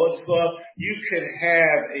 v'afilu cholotzla. You could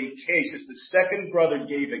have a case if the second brother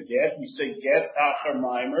gave a get, we say get acher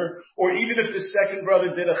mimer, or even if the second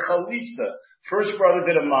brother did a chalitza. First brother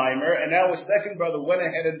did a mimer, and now his second brother went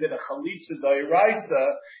ahead and did a chalitza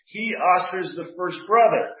dairaisa. He asers the first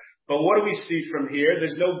brother. But what do we see from here?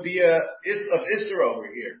 There's no bia of Isser over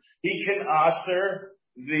here. He can aser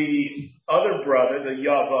the other brother, the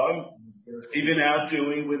Yavam, even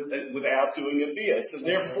without doing a bia. So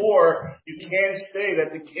therefore, you can't say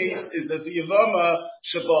that the case is that the Yavama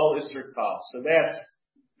Shabal Isser Kal. So that's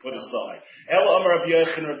put aside. El Amar Rabbi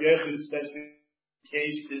Yechon says the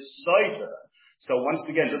case is Saita. So once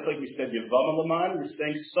again, just like we said, Yevama Laman, we're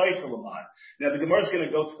saying Saita Laman. Now the Gemara is going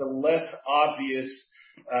to go to the less obvious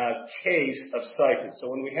case of Saita. So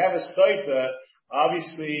when we have a Saita,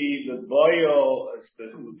 obviously the boil,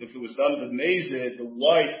 if it was done with Mezid, the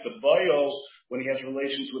wife, the boil, when he has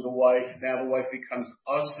relations with the wife, now the wife becomes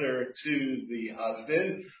usher to the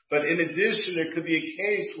husband. But in addition, there could be a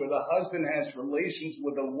case where the husband has relations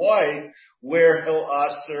with the wife where he'll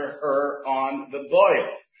usher her on the boil.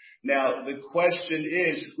 Now, the question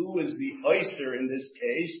is, who is the oyster in this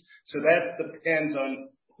case? So that depends on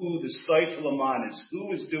who the Saita Laman is.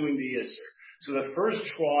 Who is doing the Isser? So the first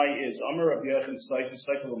try is Amar Rabbi Yechon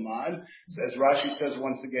Saita Laman. So as Rashi says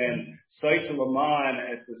once again, Saita Laman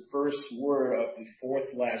at the first word of the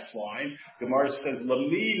fourth last line. Gemara says,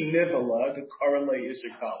 Lami Nivala, the Karale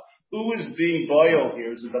Isser Kal. Who is being boiled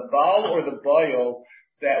here? Is it the Baal or the boil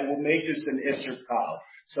that will make this an Isser Kal?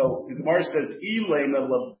 So the Gemara says, Ilema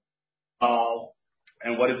Baal,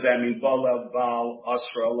 and what does that mean? Baal,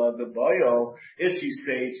 Asrala, the Baal. If you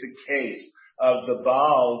say it's a case of the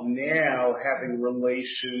Baal now having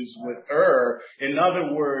relations with her. In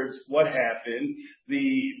other words, what happened?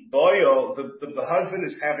 The Baal, the husband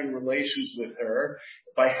is having relations with her.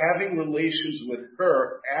 By having relations with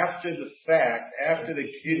her after the fact, after the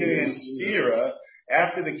Kinui and Stira,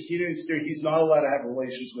 he's not allowed to have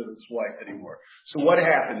relations with his wife anymore. So what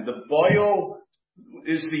happened? The Baal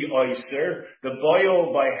is the oyster. The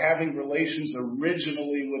boil, by having relations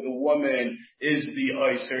originally with a woman, is the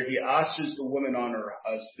oyster. He osters the woman on her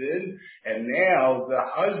husband, and now the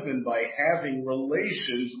husband, by having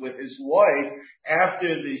relations with his wife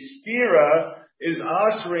after the stira, is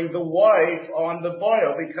ostering the wife on the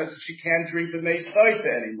boil because she can't drink the mesaita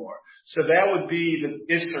anymore. So that would be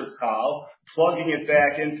the Isser Kal, plugging it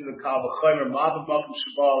back into the Kal V'chomer, Ma'av Makom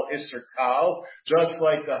Shabal Isser Kal, just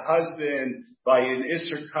like the husband, by an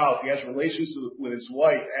Isser Kal, if he has relations with his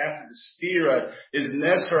wife after the stira, is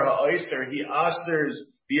Nesher HaOyser, he osters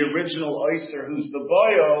the original oyster, who's the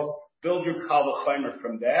boil. Build your Kal V'chomer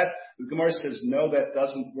from that. The Gemara says, no, that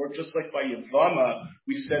doesn't work. Just like by Yevama,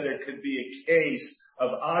 we said there could be a case of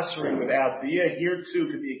ostering without bia. Here too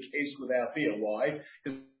could be a case without bia. Why?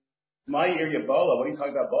 Because my area Bala, what are you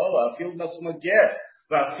talking about Bala? I feel nothing get.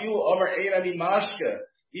 But I feel over Eirani Mashka.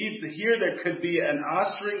 Here there could be an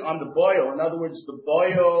ostering on the boil. In other words, the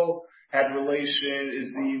boil had relation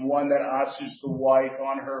is the one that osters the wife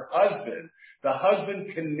on her husband. The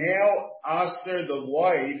husband can now oster the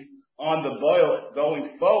wife on the boil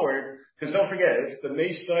going forward, because don't forget, if the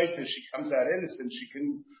Mesaita, she comes out innocent, she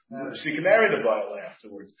can She can marry the boil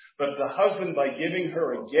afterwards. But the husband, by giving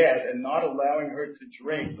her a get and not allowing her to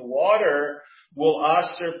drink the water, will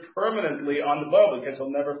osir permanently on the boil because he'll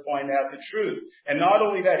never find out the truth. And not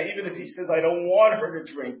only that, even if he says, I don't want her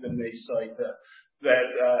to drink the mesaita,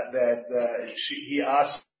 he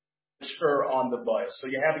asks her on the boil. So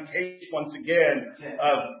you have a case once again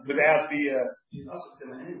without the. She's also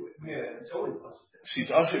still anyway. Yeah, it's always possible.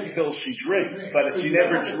 She's also till she drinks, but if she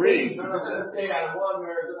never drinks. Let's say I want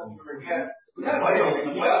her to forget.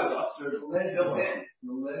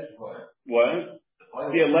 What?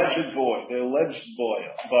 The alleged boy.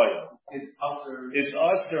 Is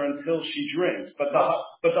usher until she drinks, but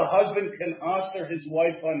the husband can usher his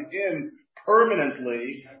wife on him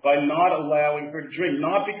permanently by not allowing her to drink,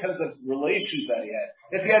 not because of relations that he had.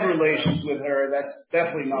 If he had relations with her, that's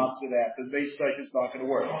definitely knocks it out. The base strike is not going to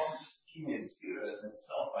work. He is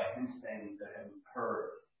itself by him saying to him,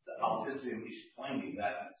 the opposite of he's claiming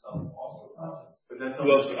that itself also process.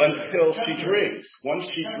 Well, until she drinks. Once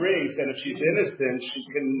she drinks, and if she's innocent, she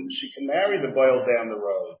can marry the boil down the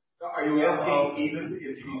road. Are you asking even if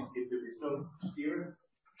there is no steer?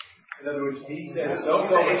 In other words, he said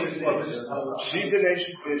she's an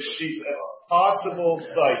issue. She's a possible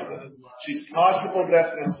psychic. She's possible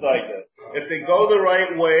definite psychic. If they go the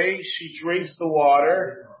right way, she drinks the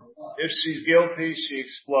water. If she's guilty, she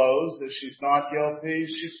explodes. If she's not guilty,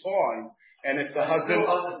 she's fine. And if the husband...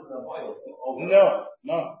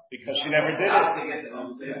 No, because she never did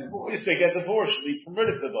it. If they get divorced, she'll be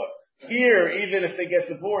permitted to vote. Here, even if they get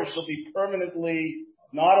divorced, she'll be permanently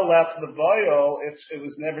not allowed to the bio if it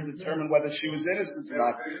was never determined whether she was innocent or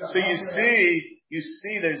not. So you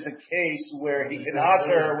see there's a case where he can ask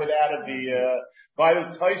her without a via. By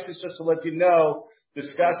the Taisus, just to let you know,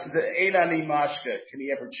 discusses the Einani Mashka. Can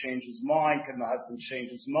he ever change his mind? Can the husband change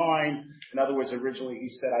his mind? In other words, originally he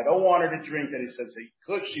said, I don't want her to drink. Then he says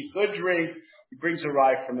she could drink. He brings a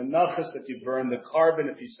rye from the Nachas if you burn the carbon.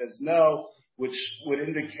 If he says no, which would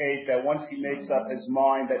indicate that once he makes up his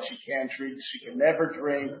mind that she can't drink, she can never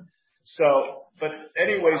drink. So, but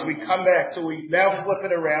anyways, we come back. So we now flip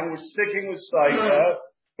it around. We're sticking with Saita,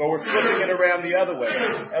 but we're flipping it around the other way.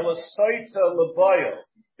 Ela Saita Labayo.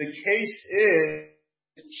 The case is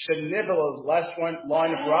Shenivela, last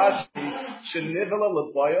line of Rashi, Shenivela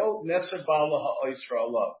Labayo, Neser Bala Ha'isra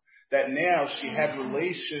Allah. That now she had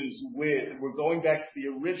relations with, we're going back to the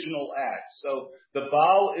original act. So the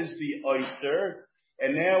Baal is the Oyster,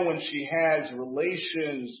 and now when she has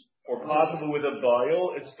relations, or possibly with a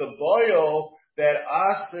Baal, it's the Baal that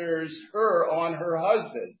asters her on her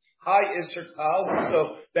husband. Hi, Isser Kal.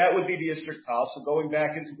 So that would be the Isser Kal. So going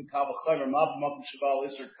back into the Kal V'Chomer, Mav Mav Shabal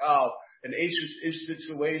Isser Kal, an Ish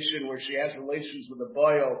situation where she has relations with a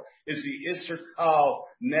Baal is the Isser Kal,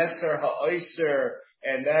 Neser Ha'Oiser,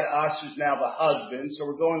 and that asters now the husband. So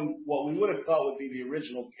we're going, what we would have thought would be the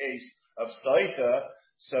original case of Saita.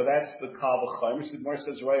 So that's the Kal V'Chomer. So the Gemara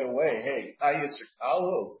says right away, hey, Hi, Isser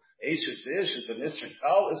Kal, Ashes Ish is an Isser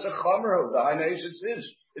Kal, it's a Chomer, the Haina Ashes Ish.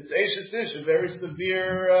 It's Ashes Ish, a very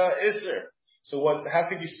severe Isser. So how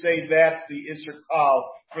could you say that's the Isser Kal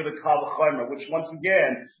for the Kal V'Chomer, which once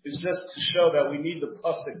again is just to show that we need the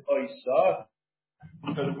Pasuk Oisa.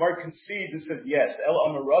 So the Gemara concedes and says yes. Ella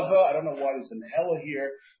Amarava, I don't know why there's an Ella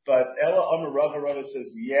here, but Ella Amarava Rava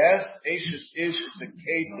says yes. Ashes Ish, it's a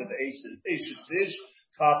case of Ashes Ish.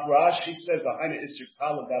 Top Rashi says, "Ahina Isser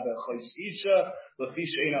Kal Gabe Chayis Isha,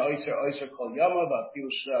 Lafish Eina Oyser Oyser Kol Yama,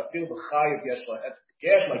 Va'afil B'Chayev Yesh Lahet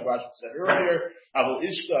Get, like Rashi said earlier. Avol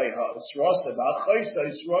Ishkai Ha Israsa Ba'Chayisa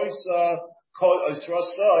Israsa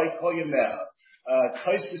Israsa Kol Yameh."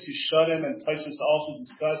 Taisus Yishanim and Taisus also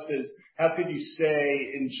discusses how could you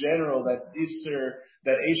say in general that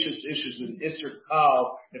Ashes Ish is an Isser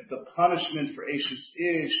Kal if the punishment for Ashes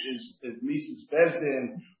Ish is Mises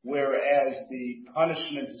Bezdin, whereas the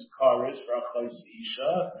punishment is Karis for Achais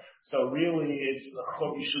Isha. So really you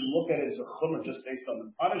should look at it as a Chumrah just based on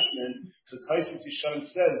the punishment. So Taisus Yishanim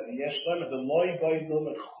says, Yesh Lema the Loi Bay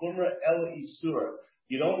Nomet Chumrah El Isura.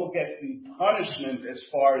 You don't look at the punishment as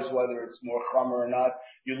far as whether it's more chumrah or not.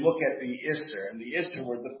 You look at the Isser. And the Isser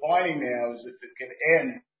we're defining now is if it can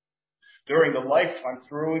end during the lifetime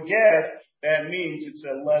through a get, that means it's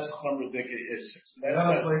a less chumrah-dik Isser. So that's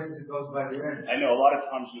other places it goes by the end. I know a lot of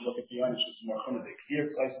times you look at the end, it's just more chumrah-dik.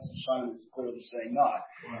 Here, places in Shana, it's clearly saying not.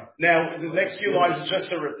 Wow. Now, the next few lines are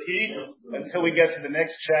just a repeat until we get to the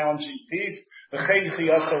next challenging piece. V'chein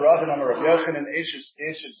chiyasa Rav Amar Rav Yochanan Eishes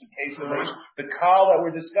Ish. It's a case of Ish. The kal that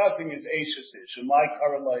we're discussing is Eishes Ish. And my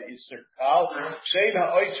karala is kal. Shein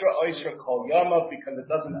ha'oisra kol yama, because it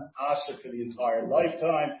doesn't answer for the entire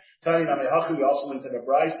lifetime. Tani Namehachi, we also went to the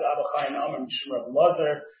Brisa Abachayin Amar Mishum Rav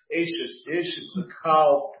Lazar. Eishes Ish is the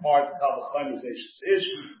kal part. Kal b'chaim is Eishes Ish.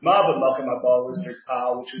 Ma b'makim abal is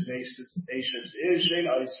kal, which is Eishes Ish. Shein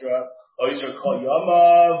Oiser kol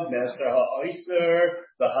yamav, neser ha'oiser,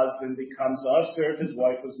 the husband becomes usher if his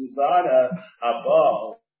wife was mizana,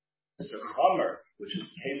 habal, neser chamer, which is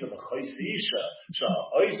the case of a chayis isha,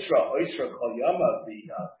 oisra kol yamav,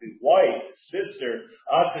 the wife, the sister,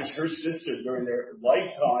 users her sister during their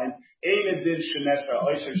lifetime, ein adin sheneser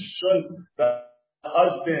ha'oiser, shouldn't the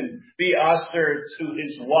husband be usher to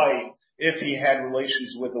his wife if he had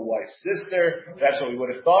relations with the wife's sister. That's what we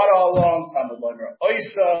would have thought all along. Talmud learner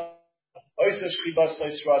oisa. Oisa shchibas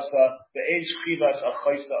oisrasa, the age shchibas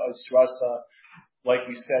achaisa oisrasa, like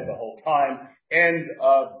we said the whole time. End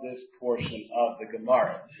of this portion of the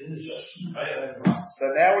Gemara. So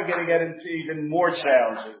now we're going to get into even more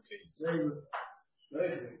challenging piece.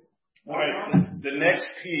 All right, the next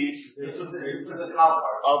piece.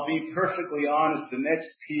 I'll be perfectly honest. The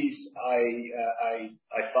next piece, I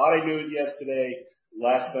thought I knew it yesterday.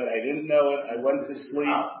 Last night I didn't know it. I went to sleep.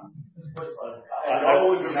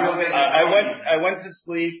 I went to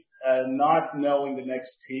sleep not knowing the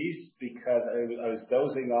next piece because I was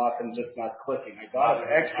dozing off and just not clicking. I got up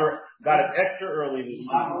extra early this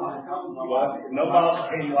morning. No Malch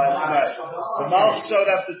came last night. The Malch showed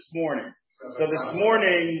up this morning. So this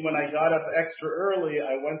morning when I got up extra early,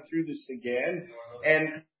 I went through this again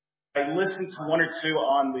and I listened to one or two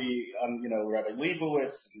on Rabbi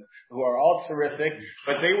Leibowitz, who are all terrific,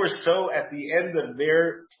 but they were so at the end of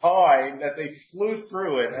their time that they flew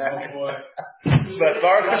through it. But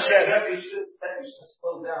Baruch Hashem, you should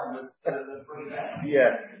slow down the first half.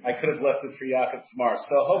 Yeah, I could have left it for Yaakov tomorrow.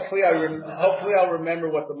 So hopefully I'll remember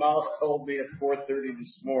what the Malach told me at 4:30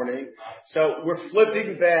 this morning. So we're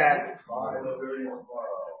flipping back.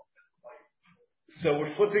 So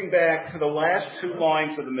we're flipping back to the last two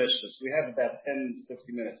lines of the Mishnah. So we have about 10,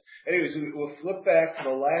 15 minutes. Anyways, we'll flip back to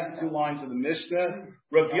the last two lines of the Mishnah.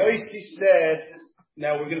 Rabbi Yossi said,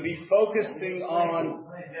 now we're going to be focusing on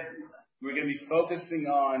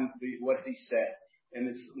what he said. And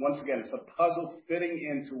it's, once again, it's a puzzle fitting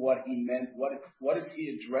into what he meant. What is he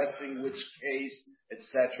addressing, which case,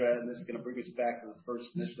 etc. And this is going to bring us back to the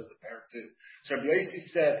first Mishnah of the parak too. So Rabbi Yossi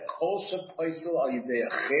said, Kol shepaisel al yidei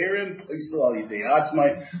acherim, paisel al yidei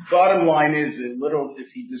atzmai. Bottom line is, if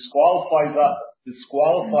he disqualifies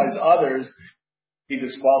others, he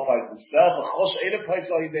disqualifies himself.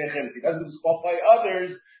 If he doesn't disqualify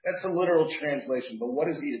others, that's a literal translation. But what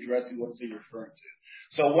is he addressing? What is he referring to?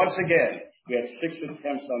 So once again, we had 6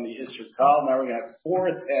 attempts on the Isser Kal. Now we're going to have 4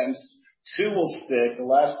 attempts. 2 will stick. The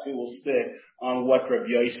last 2 will stick on what Rabbi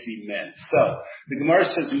Yossi meant. So the Gemara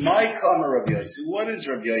says, "My Kamer Rabbi Yossi." What is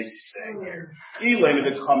Rabbi Yossi saying here? Ilema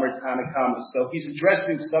the Kamer Tanakama. So he's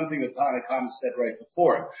addressing something that Tanakama said right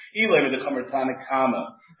before. Ilema the Kamer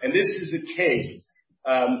Tanakama. And this is a case.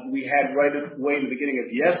 We had right away in the beginning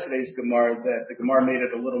of yesterday's Gemara that the Gemara made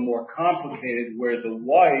it a little more complicated, where the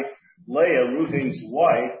wife, Leah, Reuven's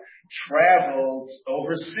wife, traveled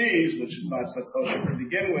overseas, which is not so kosher to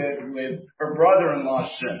begin with her brother-in-law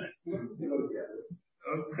Shimon.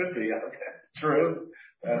 Oh, could be, okay, true.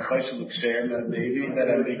 Maybe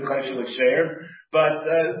that be kosher. But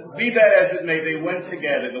be that as it may, they went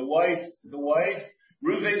together. The wife.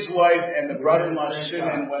 Reuven's wife and the brother-in-law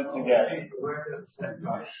Shimon went together.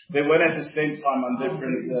 They went at the same time on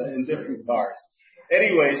in different cars.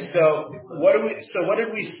 Anyway, so what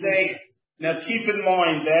did we say? Now keep in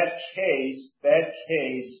mind that case,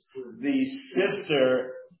 the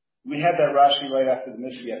sister, we had that Rashi right after the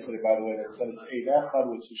Mishnah yesterday, by the way, that said it's Eid Echad,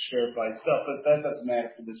 which is shared by itself, but that doesn't matter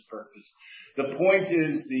for this purpose. The point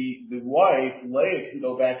is the wife, Leah, can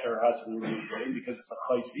go back to her husband Reuven because it's a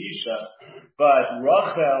Chais Isha, but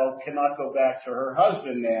Rachel cannot go back to her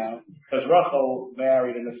husband now because Rachel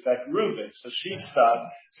married in effect Reuven, so she's stuck.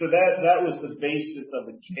 So that was the basis of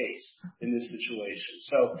the case in this situation.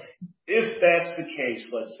 So if that's the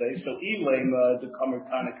case, let's say, so Ilema the Kamer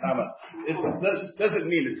Tanakama, it doesn't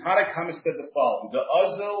mean the Tanakama said the following: the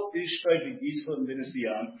Azel Ishtay B'Gisla Medinas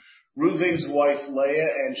Yam. Reuven's wife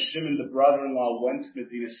Leah and Shimon, the brother-in-law, went to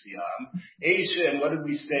Medinas Yam. Aisha, and what did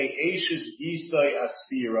we say? Aisha's Gisay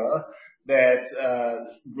Asira. that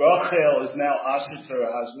Rachel is now asher to her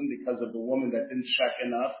husband because of a woman that didn't check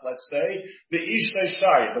enough, let's say. The Ishtay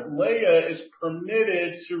Shari, but Leah is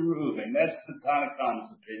permitted to Reuven. That's the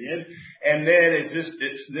Tanakhama's opinion. And then is this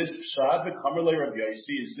Pshat, the Kamer Rabbi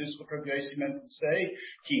Yossi, is this what Rabbi Yossi meant to say?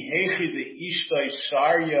 Ki hechi the Ishtay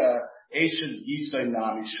Sharia Eshes Gisay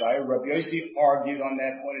Nami Shai. Rabbi Yossi argued on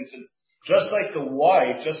that point and said, just like the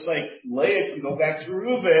wife, just like Leah can go back to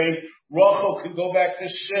Reuven, Rachel can go back to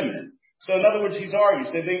Shimon. So in other words, he's arguing,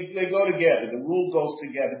 so they go together. The rule goes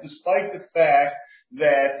together, despite the fact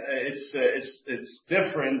that it's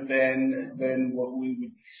different than what we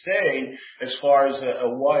would say as far as a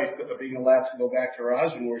wife being allowed to go back to her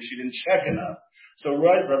husband where she didn't check enough. So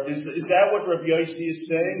right, is that what Rabbi Yossi is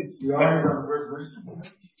saying?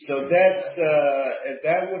 So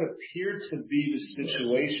that would appear to be the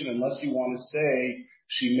situation, unless you want to say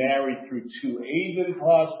she married through two Avon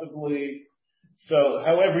possibly. So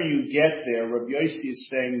however you get there, Rabbi Yossi is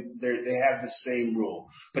saying they have the same rule.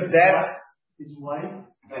 But that his wife.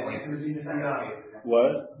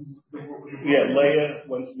 What? Yeah, Leah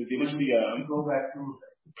wants Medina Siyam. Go back to.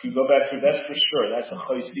 You go back to that's for sure. That's a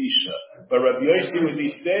chaysisha. But Rabbi Yossi would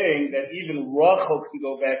be saying that even Rachel can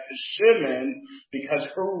go back to Shimon because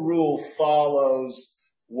her rule follows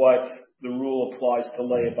what the rule applies to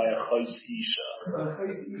Leah by a chaysisha. A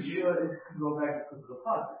chaysisha is to go back because of the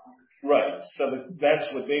pasuk. Right. So that's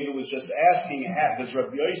what David was just asking. Does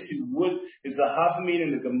Rabbi Yossi is the Havamid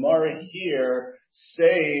in the Gemara here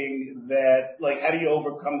saying that, like, how do you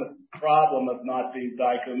overcome the problem of not being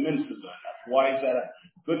Daika Mitzvah? Why is that a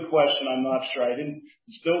good question? I'm not sure. There's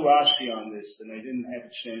still Rashi on this, and I didn't have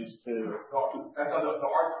a chance to. That's how the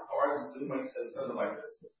artist says something like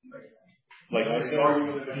this. Like I said,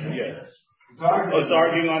 yeah. It's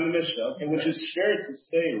arguing on the Mishnah, okay, which is fair to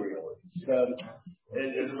say, really.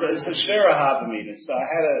 It's a Shera Havamina, so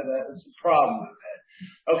it's a problem with that.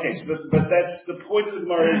 Okay, but that's the point of the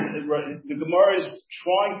Gemara is, the Gemara is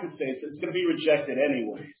trying to say, so it's going to be rejected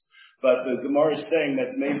anyways, but the Gemara is saying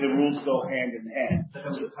that maybe the rules go hand in hand.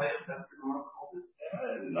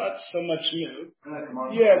 Not so much new.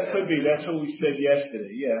 Yeah, it could be. That's what we said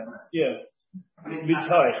yesterday. Yeah.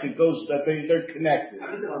 It goes that they're connected.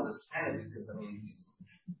 I don't understand it because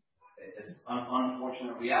it's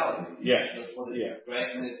unfortunate reality. Yeah. Right?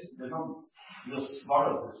 And there's no real smart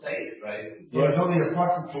to say it, right? So it's only a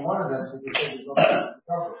question for one of them, so you say there's no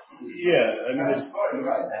cover. Yeah, I mean, that's part,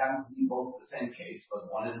 right? That happens to be both the same case,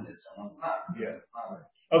 but one is this and one's not. Yeah. It's not right.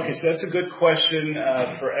 Okay, so that's a good question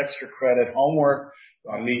for extra credit homework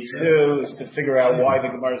on me too, is to figure out why the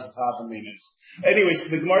Gemara's Tavamim is. Anyway, so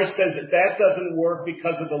the Gemara says that doesn't work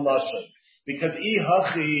because of the Lashon. Because we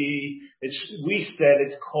said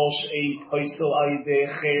it's kol she'ein poisel al yidei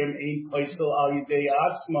cherem, ein poisel al yidei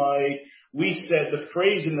atzmai. We said the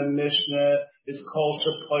phrase in the Mishnah is kol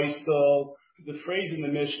she'poisel. The phrase in the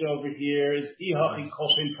Mishnah over here is ihachi kol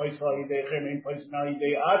she'ein poisel al yidei cherem, ein poisel al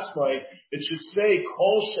yidei atzmai. It should say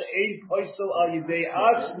kol she'ein poisel al yidei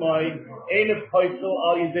atzmai, ein poisel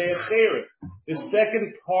al yidei cherem. The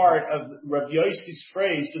second part of Rabbi Yossi's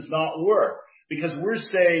phrase does not work. Because we're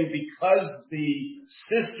saying because the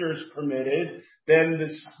sister's permitted, then the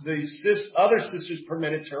other sister's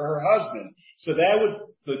permitted to her husband. So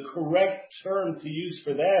the correct term to use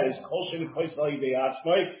for that is kol she'ein poisel al yidei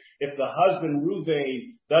atzmai. If the husband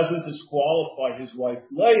Reuven doesn't disqualify his wife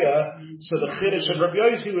Leah, so the chiddush of Rabbi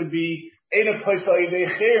Yossi would be ein poisel al yidei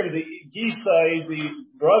cherem. The Gisai, the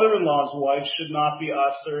brother-in-law's wife, should not be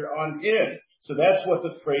asur on him. So that's what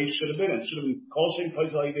the phrase should have been. It should have been kol she'ein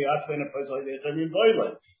poisel al yidei atzmai and poisel al yidei cherem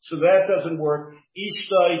boile. So that doesn't work.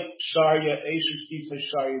 Ishtay sharia, eshes gisay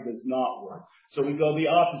sharia does not work. So we go the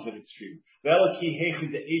opposite extreme. Vela ki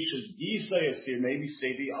hechi de eshes gisay asir, maybe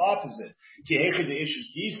say the opposite. Ki hechi de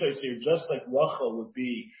eshes gisay asir, just like Rachel would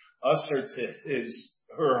be asur to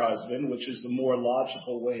her husband, which is the more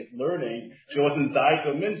logical way of learning. She wasn't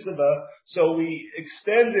daika mitzvah, so we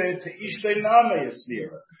extended to ishtay name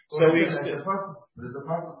asir. So there's a person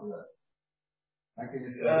for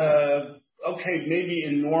that. Okay, maybe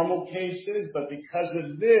in normal cases, but because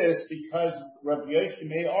of this, because Rabbi Yossi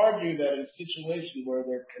may argue that in a situation where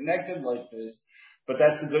they're connected like this, but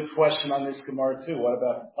that's a good question on this Gemara too. What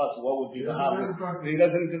about the puzzle? What would be the Hamid?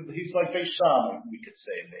 He's like Beisham, we could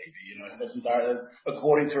say maybe, it doesn't,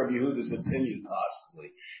 according to Rabbi Yehuda's opinion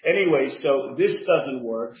possibly. Anyway, so this doesn't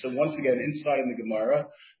work. So once again, inside in the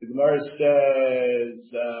Gemara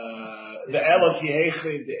says, the Ela ki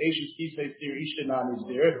heche, the Eshes kisei sir, Ishtanami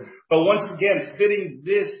sir. But once again, fitting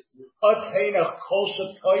this, Ateinach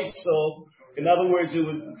kolsha poisel, in other words, it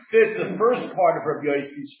would fit the first part of Rabbi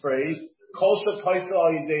Yossi's phrase, Kolsha Paisal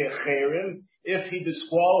Al Yidei Acherim, if he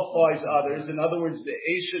disqualifies others, in other words, the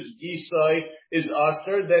Eishes Gisai is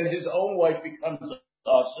Aser, then his own wife becomes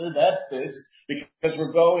Aser. That fits, because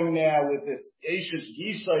we're going now with if Eishes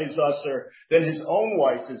Gisai is Aser, then his own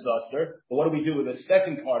wife is Aser. But what do we do with the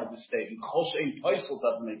second part of the statement? Kolsha Ein Paisal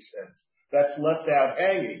doesn't make sense. That's left out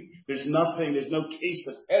hanging. There's no case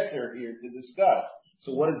of Heter here to discuss.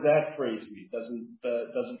 So what does that phrase mean?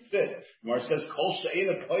 Doesn't fit. Gemara says, Kol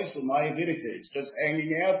she'ena paisel ma'avidite. It's just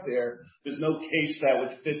hanging out there. There's no case that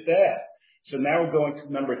would fit that. So now we're going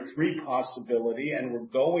to number 3 possibility, and we're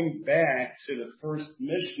going back to the first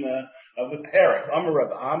Mishnah of the parak. Amar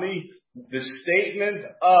Rav Ami, the statement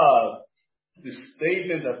of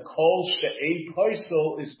Kol she'en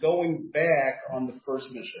paisel is going back on the first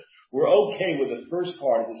Mishnah. We're okay with the first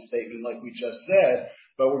part of the statement, like we just said,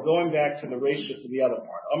 but we're going back to the ratio for the other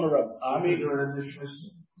part. Amar Rav Ami.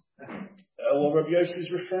 Well, Rabbi Yossi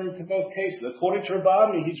is referring to both cases. According to Rav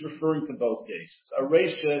Ami, he's referring to both cases. A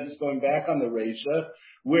ratio is going back on the ratio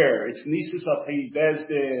where it's Nisus Api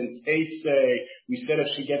Bezdin, Teitse. We said if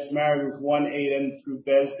she gets married with 1 Aiden through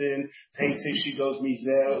Bezdin, Teitse she goes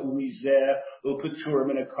Mizeh, Uizeh,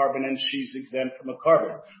 Upeturim in a carbon, and she's exempt from a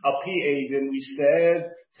carbon. Api Aiden, we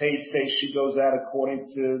said, Teitse she goes out according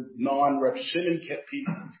to non-Reb Shimon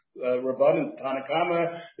Rabban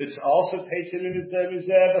Tanakama. It's also Teitse Mizeh,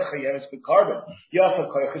 Chayeves the carbon. Yafa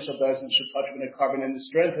Koyachish Bezdin should touch in a carbon, and the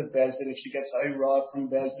strength of Bezdin, if she gets Ayra from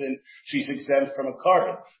Bezdin, she's exempt from a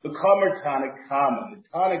carbon. The Kamer Tanakama. The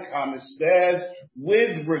Tanakama says,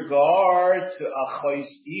 with regard to Achais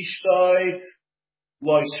Ishtai,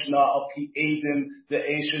 Loishna Alpi Adim, the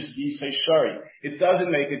Eishes Gisei Shari. It doesn't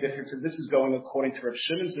make a difference, and this is going according to Rav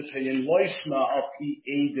Shimon's opinion, Loishna Alpi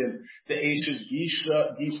Adim, the Eishes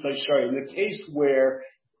Gisei Shari. In the case where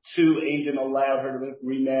 2 Adim allowed her to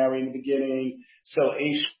remarry in the beginning, so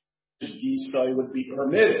Eishes Gisei would be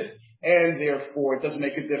permitted. And therefore, it doesn't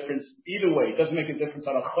make a difference either way. It doesn't make a difference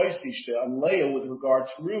on a Chais Ishta, on Leah with regard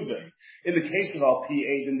to Reuven. In the case of Al Pi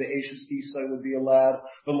Aiden, the Eishes Gisai would be allowed,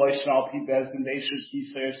 the Loishan Al Pi Bezdin, the Eishes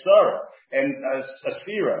Gisai Asara, and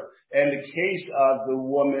Asira. And the case of the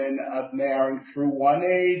woman marrying through 1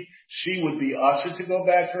 aid, she would be ushered to go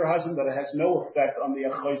back to her husband, but it has no effect on the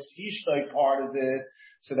Chais Ishta part of it.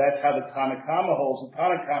 So that's how the Tanakama holds. The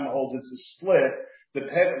Tanakama holds it's a split.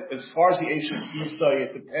 As far as the Eishes Gisai,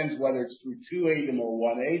 it depends whether it's through 2 Adim or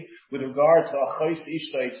 1 Aid. With regard to Achais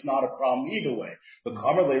Ishtai, it's not a problem either way. But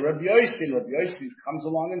Kamerle Rabbi Yossi comes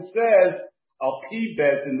along and says, Al Pi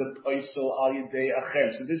Bezdin the Paisel Al Yidei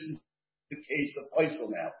Achem. So this is the case of Paisel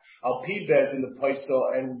now. Al Pi Bezdin the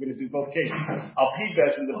Paisel, and we're going to do both cases. Al Pi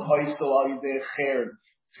Bezdin the Paisel Al Yidei Achem.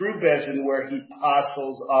 Through Bezdin where he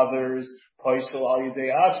apostles others, Paisel Al Yidei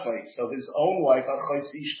Atzmai. So his own wife, Achais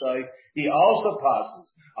Ishtai, he also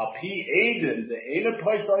passes. Al Pi Aiden, the Eina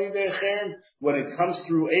Paisel Al Yidei Acherim, when it comes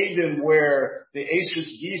through Aiden where the Eishes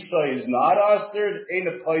Gisai is not Astered,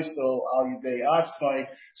 Eina Paisel Al Yidei Atzmai.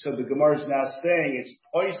 So the Gemara is now saying it's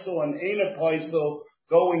Paisel and Eina Paisel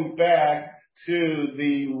going back to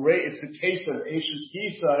it's a case of Eishes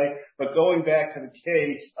Gisai, but going back to the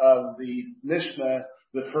case of the Mishnah,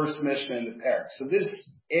 the first Mishnah in the parak. So this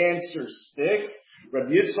answer sticks.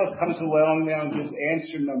 Rabbi Yitzchak comes along now and gives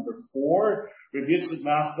answer number 4. Rabbi Yitzchak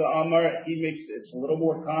Machta Amar, he makes it's a little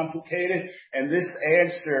more complicated, and this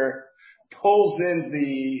answer pulls in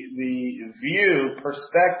the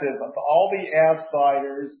perspective of all the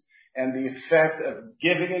outsiders and the effect of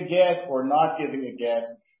giving a get or not giving a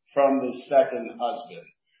get from the second husband.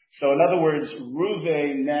 So in other words,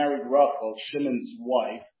 Reuven married Rachel, Shimon's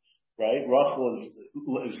wife, right? Rachel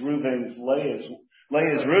is Reuven's Leah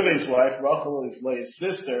is Reuven's wife. Rachel is Leah's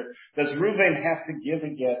sister. Does Reuven have to give a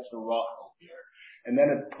get to Rachel here? And then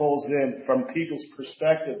it pulls in from people's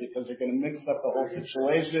perspective because they're going to mix up the whole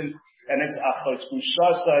situation. And it's achos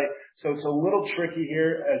gushasai. So it's a little tricky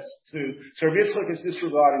here so Rabbi Yitzchak is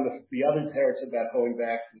disregarding the other teretz about going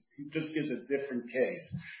back. He just gives a different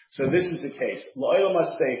case. So this is the case. Lo'olam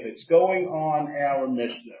HaSeif, it's going on our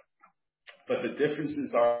Mishnah. But the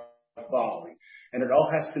differences are following. And it all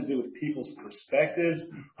has to do with people's perspectives.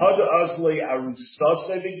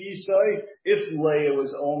 If Leah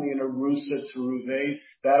was only an Arusa to Reuven,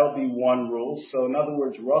 that'll be one rule. So in other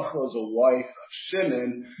words, Rachel is a wife of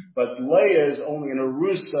Shimon, but Leah is only an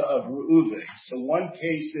Arusa of Reuven. So one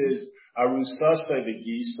case is Arusasa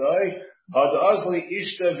v'gisai, Hadazli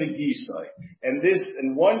ishta v'gisai. And this,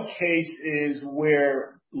 in one case, is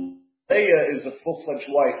where Leah is a full-fledged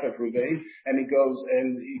wife of Reuven,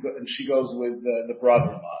 and she goes with the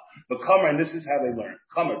brother-in-law. But Kamer, and this is how they learn.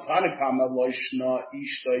 Kamer, Tanakama, Loishna,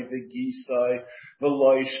 Ishtai, V'gisai,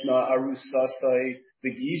 V'loishna, Arusasai, The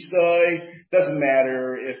Gisai, doesn't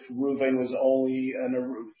matter if Reuven was only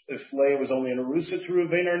if Leah was only an Arusa to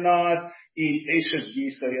Reuven or not. Eshes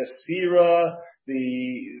Gisai Asira,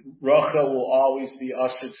 the Rachel will always be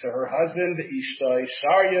ushered to her husband. The Ishtai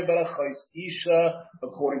Sharya Berachais Isha,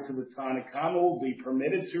 according to the Tanakama, will be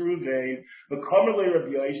permitted to Reuven. But Kamerle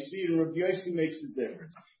Rabbi Yossi, and Rabbi Yossi makes a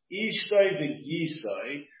difference. Ishtai the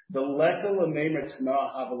Gisai, the Lekel Amemer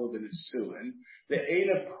Tanah Havalu Benisuin, the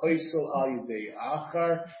Eina Poisel Al Yidei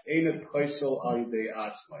Achar, Eina Poisel Al Yidei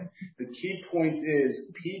Atzmai. The key point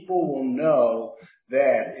is people will know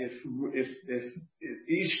that if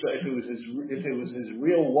Ishta, if it was his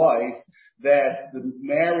real wife, that the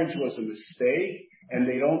marriage was a mistake and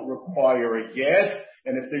they don't require a get.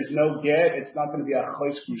 And if there's no get, it's not going to be a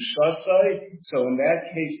chos grushasai. So in that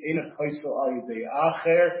case, in a poisel al yidei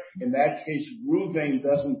acher, in that case, Reuven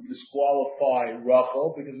doesn't disqualify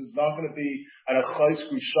Rachel because it's not going to be a chos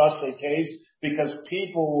grushasai case because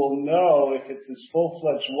people will know if it's his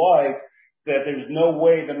full-fledged wife that there's no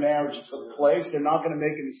way the marriage took place. They're not going to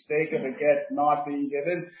make a mistake of a get not being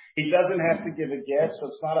given. He doesn't have to give a get, so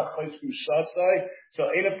it's not a chos grushasai. So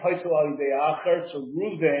in a poisel al yidei acher, so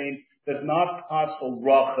Reuven does not passel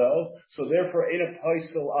Rachel, so therefore in a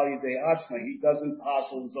paisel al yidei atzma, he doesn't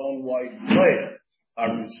passel his own wife Leah.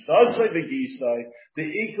 Arusasai v'gisai, the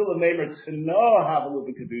equal amemer to know havalu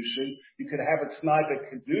b'kedushin, you could have a tonight a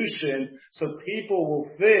kedushin, so people will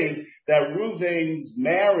think that Reuven's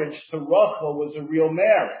marriage to Rachel was a real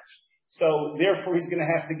marriage. So therefore he's going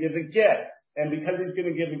to have to give a get. And because he's going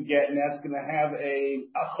to give a get, and that's going to have a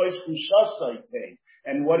chos grushasai thing.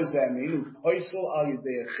 And what does that mean?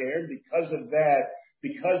 Because of that,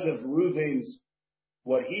 because of Reuven's,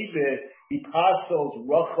 what he did, he passels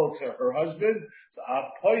Rachel to her husband.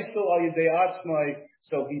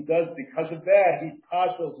 So he does, because of that, he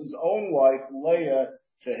passels his own wife, Leah,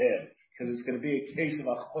 to him. Because it's going to be a case of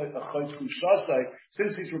a chos grushasai,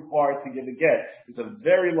 since he's required to give a get. There's a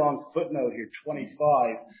very long footnote here,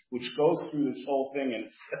 25, which goes through this whole thing, and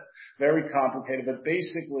it's very complicated. But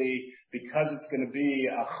basically, because it's going to be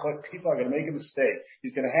people are going to make a mistake.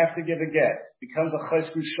 He's going to have to give a get. Becomes a chos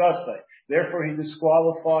grushasai. Therefore, he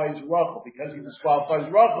disqualifies Rachel. Because he disqualifies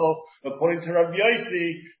Rachel, according to Rabbi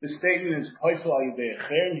Yossi, the statement is paisel al yidei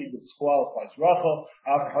acher. He disqualifies Rachel.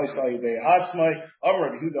 Af paisel al yidei atzmai.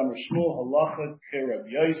 Amar Rabbi Yehuda Amar Shmuel halacha ke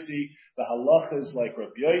Rabbi Yossi. The halacha is like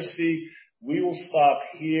Rabbi Yossi. We will stop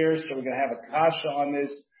here. So we're going to have a kasha on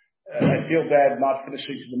this. I feel bad not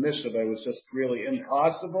finishing the Mishnah, but it was just really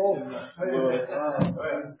impossible.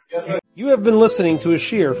 You have been listening to a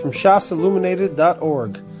shiur from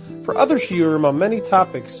shasilluminated.org. For other shiurim on many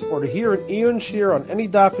topics, or to hear an Eon shiur on any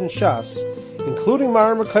daf in Shas, including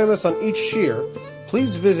Mareh Mekomos on each shiur,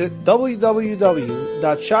 please visit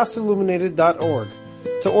www.shasilluminated.org.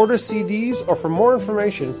 To order CDs or for more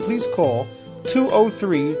information, please call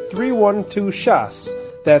 203-312-SHAS.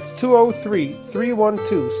 That's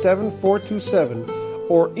 203-312-7427,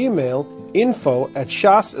 or email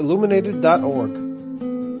info@shasilluminated.org.